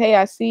hands on like, hey,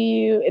 I see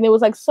you. And it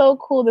was like so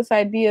cool, this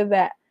idea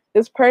that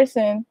this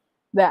person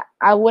that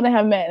I wouldn't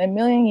have met in a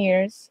million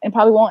years and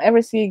probably won't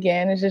ever see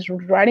again is just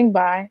riding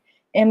by,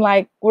 and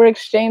like we're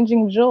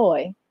exchanging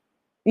joy.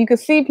 I could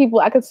see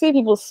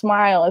people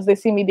smile as they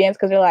see me dance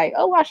because they're like,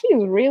 oh wow,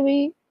 she's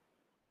really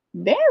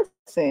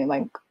dancing,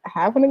 like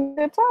having a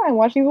good time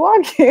while she's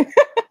walking.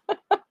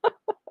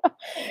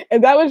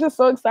 And that was just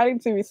so exciting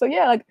to me. So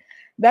yeah, like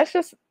that's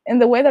just in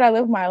the way that I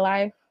live my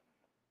life.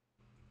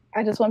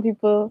 I just want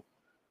people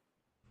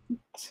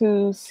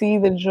to see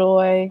the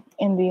joy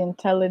and the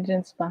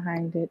intelligence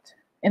behind it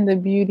and the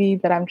beauty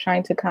that I'm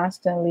trying to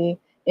constantly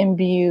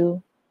imbue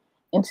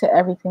into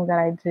everything that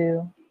I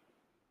do.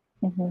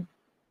 Mm-hmm.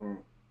 Mm.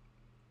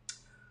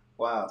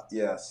 Wow.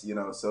 Yes.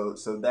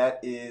 So that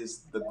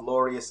is the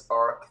glorious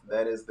arc.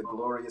 That is the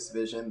glorious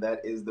vision.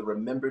 That is the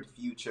remembered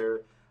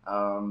future.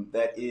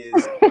 That is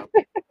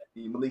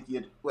the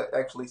Malikia.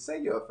 Actually,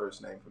 say your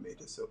first name for me,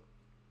 just so.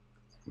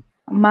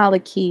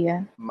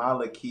 Malikia.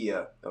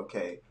 Malikia.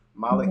 Okay.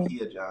 Mm-hmm.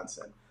 Malikia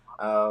Johnson.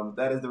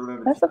 That is the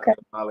remembered That's future okay.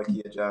 of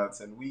Malikia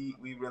Johnson. We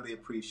really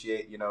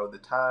appreciate the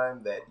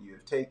time that you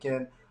have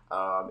taken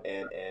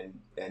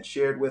and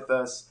shared with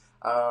us.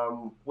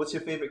 What's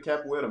your favorite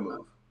capoeira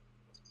move?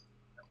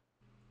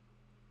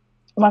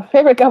 My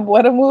favorite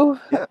capoeira move,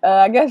 Yeah.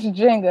 I guess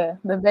Jenga,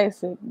 the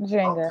basic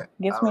Jenga, Okay.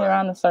 gets All me right.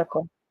 around the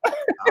circle.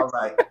 All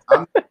right.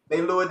 I'm they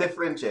lower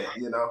differentiate. I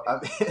mean,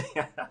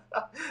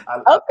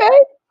 I Okay.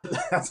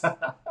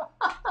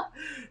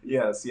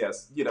 yes,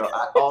 yes.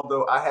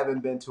 Although I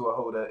haven't been to a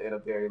Hoda in a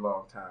very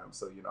long time,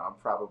 so I'm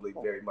probably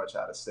very much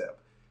out of step.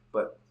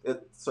 But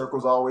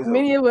circle's always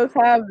Many open. of us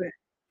have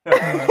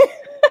it.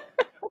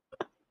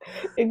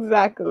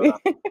 Exactly.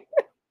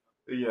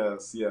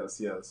 Yes, yes,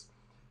 yes.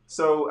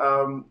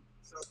 So,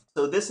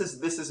 so this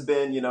has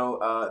been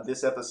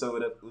this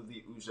episode of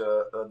the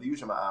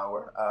Ujamaa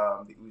Hour.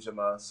 The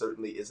Ujamaa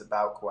certainly is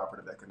about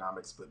cooperative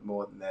economics, but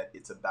more than that,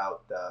 it's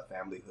about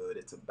familyhood.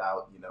 It's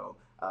about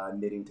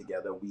knitting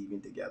together, weaving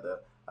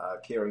together,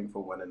 caring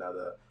for one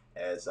another,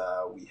 as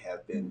we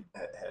have been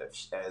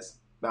as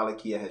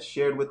Malikia has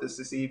shared with us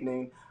this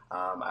evening.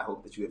 I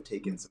hope that you have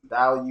taken some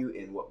value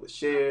in what was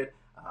shared.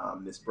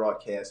 This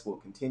broadcast will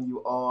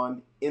continue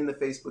on in the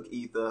Facebook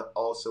ether,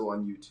 also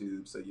on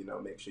YouTube. So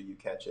make sure you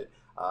catch it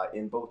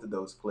in both of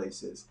those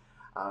places.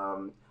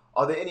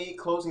 Are there any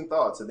closing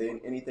thoughts? Are there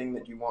anything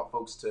that you want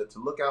folks to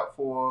look out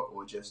for,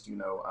 or just be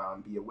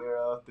aware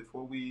of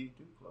before we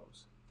do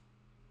close?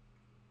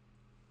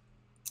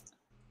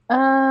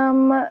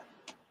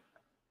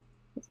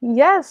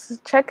 Yes,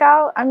 check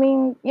out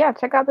the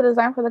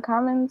Design for the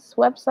Commons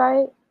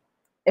website.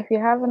 If you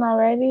haven't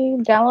already,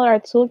 download our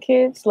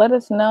toolkits. Let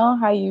us know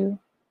how you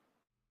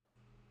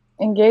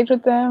engage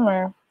with them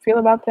or feel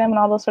about them and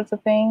all those sorts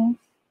of things.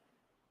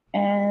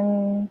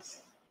 And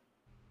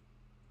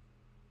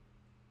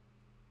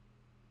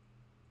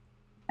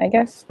I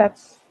guess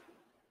that's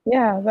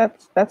the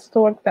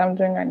work that I'm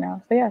doing right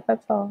now. So yeah,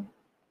 that's all.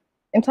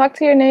 And talk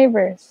to your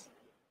neighbors.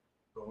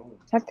 Boom.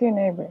 Talk to your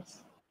neighbors.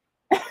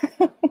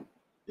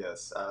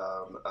 Yes,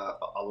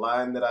 a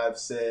line that I've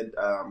said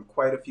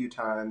quite a few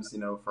times,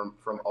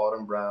 from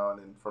Autumn Brown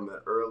and from an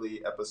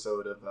early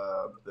episode of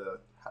the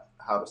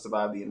How to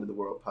Survive the End of the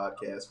World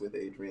podcast with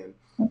Adrian,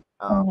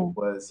 Mhm.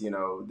 was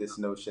this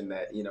notion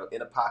that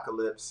in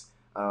apocalypse,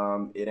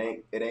 it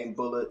ain't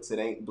bullets, it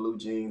ain't blue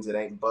jeans, it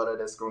ain't butter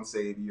that's gonna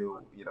save you.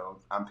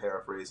 I'm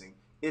paraphrasing.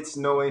 It's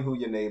knowing who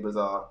your neighbors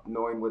are,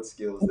 knowing what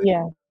skills they,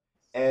 Yeah,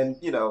 and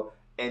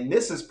and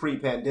this is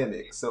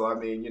pre-pandemic. So I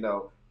mean,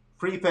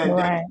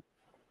 pre-pandemic. right.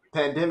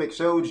 Pandemic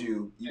showed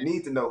you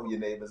need to know who your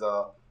neighbors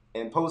are,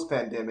 and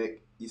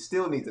post-pandemic you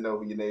still need to know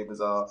who your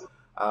neighbors are.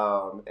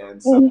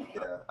 And so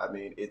yeah, I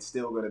mean it's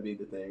still going to be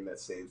the thing that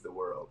saves the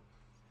world.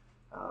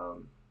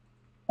 um,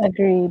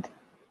 Agreed.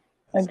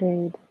 that's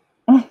Agreed.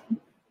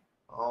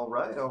 all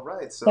right, all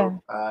right. So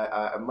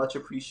Yeah. I much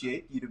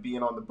appreciate you to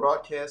being on the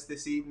broadcast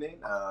this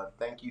evening.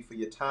 Thank you for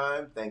your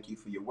time, thank you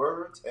for your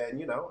words,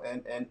 and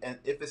and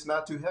if it's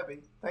not too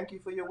heavy, thank you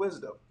for your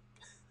wisdom.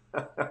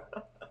 uh,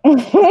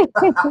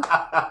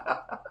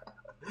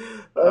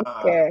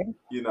 Okay.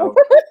 you know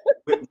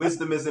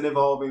wisdom is an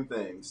evolving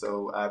thing.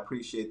 So I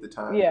appreciate the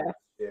time that Yeah. you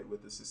shared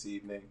with us this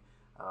evening.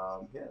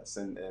 Yes,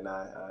 and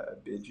I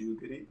bid you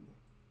good evening.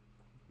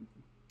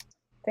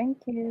 Thank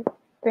you.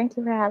 Thank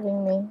you for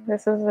having me.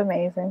 This is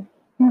amazing.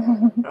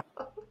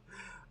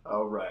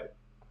 All right.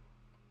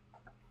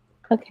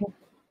 Okay.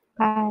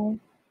 Bye.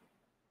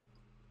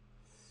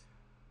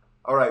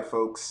 All right,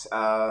 folks.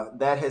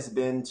 That has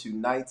been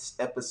tonight's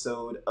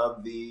episode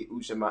of the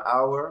Ujamaa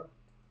Hour.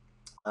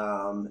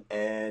 And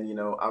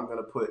I'm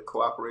gonna put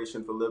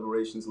Cooperation for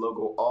Liberation's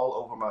logo all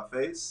over my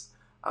face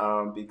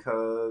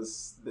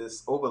because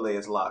this overlay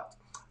is locked.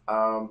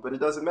 But it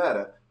doesn't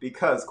matter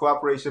because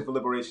Cooperation for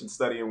Liberation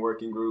Study and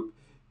Working Group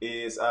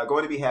is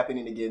going to be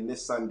happening again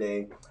this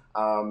Sunday,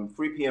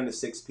 3 p.m. to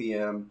 6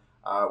 p.m.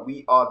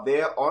 We are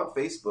there on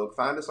Facebook.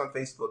 Find us on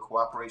Facebook,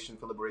 Cooperation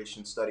for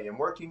Liberation Study and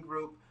Working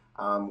Group.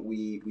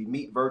 We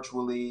meet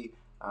virtually.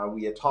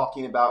 We are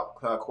talking about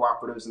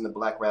cooperatives in the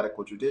Black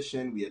radical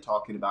tradition. We are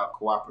talking about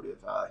cooperative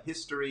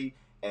history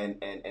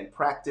and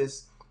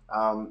practice.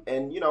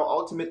 And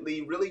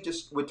ultimately, really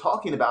just we're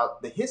talking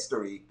about the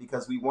history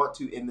because we want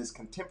to, in this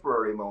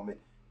contemporary moment,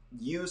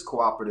 use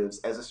cooperatives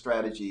as a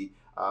strategy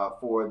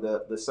for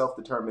the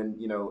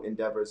self-determined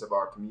endeavors of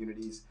our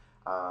communities.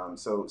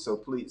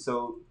 So please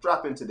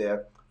drop into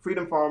there.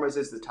 Freedom Farmers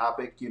is the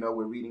topic.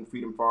 We're reading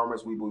Freedom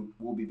Farmers.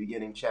 Will be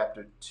beginning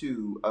chapter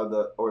 2 of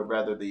or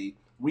rather the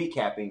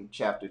recapping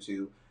chapter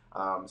 2.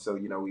 So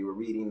we were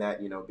reading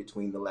that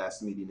between the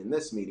last meeting and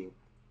this meeting.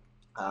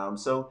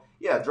 So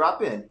yeah,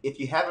 drop in. If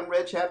you haven't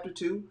read chapter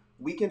 2,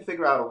 we can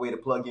figure out a way to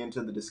plug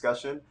into the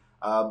discussion.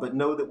 But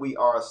know that we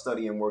are a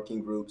study and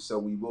working group, so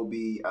we will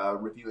be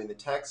reviewing the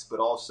text, but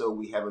also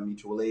we have a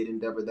mutual aid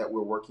endeavor that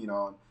we're working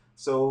on.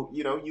 So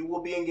you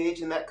will be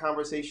engaged in that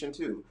conversation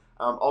too.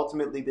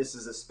 Ultimately, this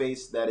is a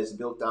space that is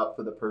built out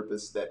for the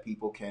purpose that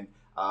people can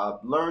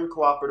learn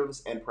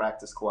cooperatives and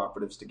practice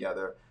cooperatives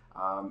together,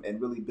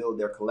 and really build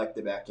their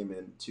collective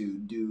acumen to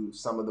do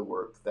some of the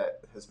work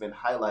that has been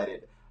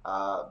highlighted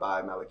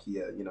by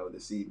Malikia,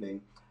 this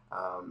evening.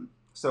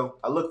 So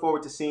I look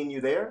forward to seeing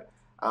you there.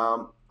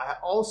 I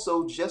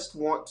also just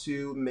want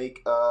to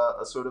make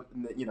a sort of,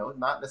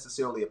 not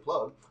necessarily a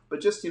plug,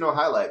 but just,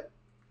 highlight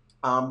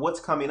what's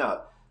coming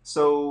up.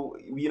 So,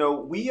 we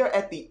are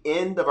at the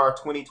end of our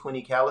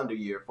 2020 calendar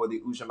year for the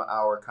Ujamaa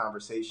Hour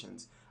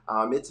conversations.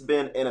 It's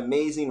been an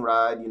amazing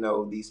ride,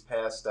 these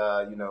past,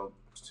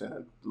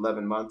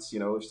 11 months,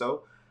 or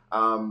so.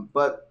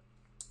 But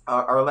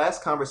our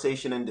last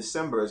conversation in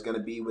December is going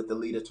to be with the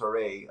Lita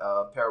Torre,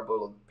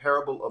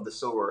 Parable of the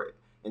Sower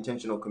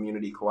Intentional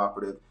Community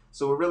Cooperative.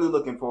 So we're really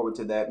looking forward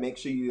to that. Make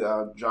sure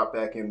you drop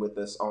back in with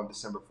us on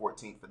December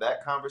 14th for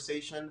that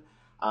conversation.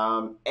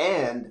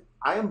 And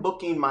I am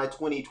booking my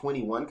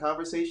 2021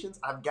 conversations.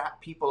 I've got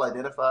people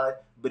identified,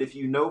 but if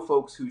you know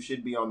folks who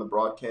should be on the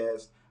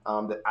broadcast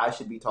that I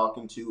should be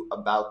talking to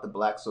about the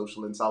Black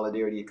social and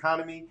solidarity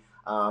economy,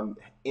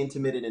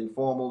 intimate and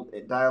informal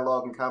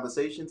dialogue and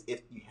conversations.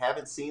 If you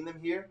haven't seen them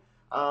here,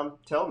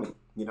 tell me.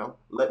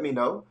 Let me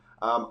know.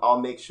 I'll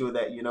make sure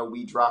that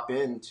we drop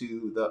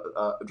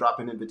drop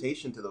an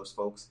invitation to those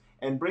folks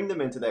and bring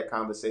them into that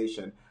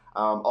conversation.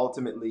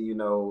 Ultimately,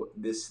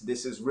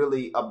 this is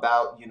really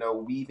about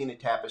weaving a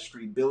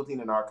tapestry,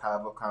 building an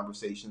archive of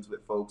conversations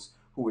with folks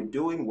who are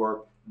doing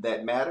work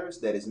that matters,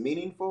 that is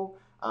meaningful,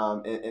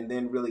 and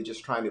then really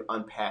just trying to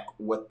unpack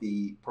what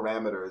the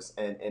parameters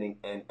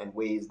and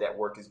ways that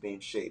work is being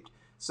shaped.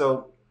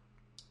 So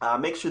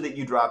make sure that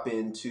you drop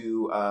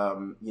into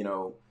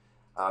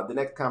the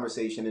next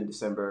conversation in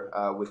December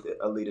with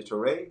Alita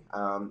Torre.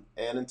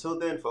 And until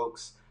then,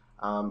 folks,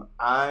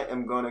 I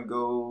am going to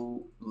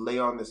go lay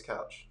on this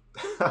couch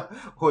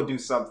or do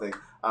something.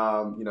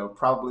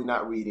 Probably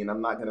not reading.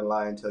 I'm not going to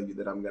lie and tell you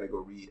that I'm going to go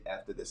read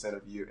after this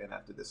interview and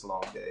after this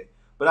long day.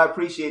 But I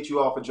appreciate you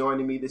all for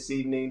joining me this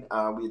evening.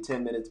 We are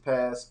 10 minutes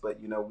past, but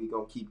we're going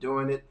to keep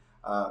doing it.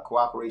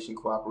 Cooperation,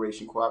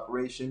 cooperation,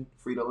 cooperation.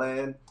 Free to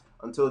land.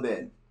 Until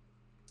then,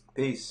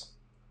 peace.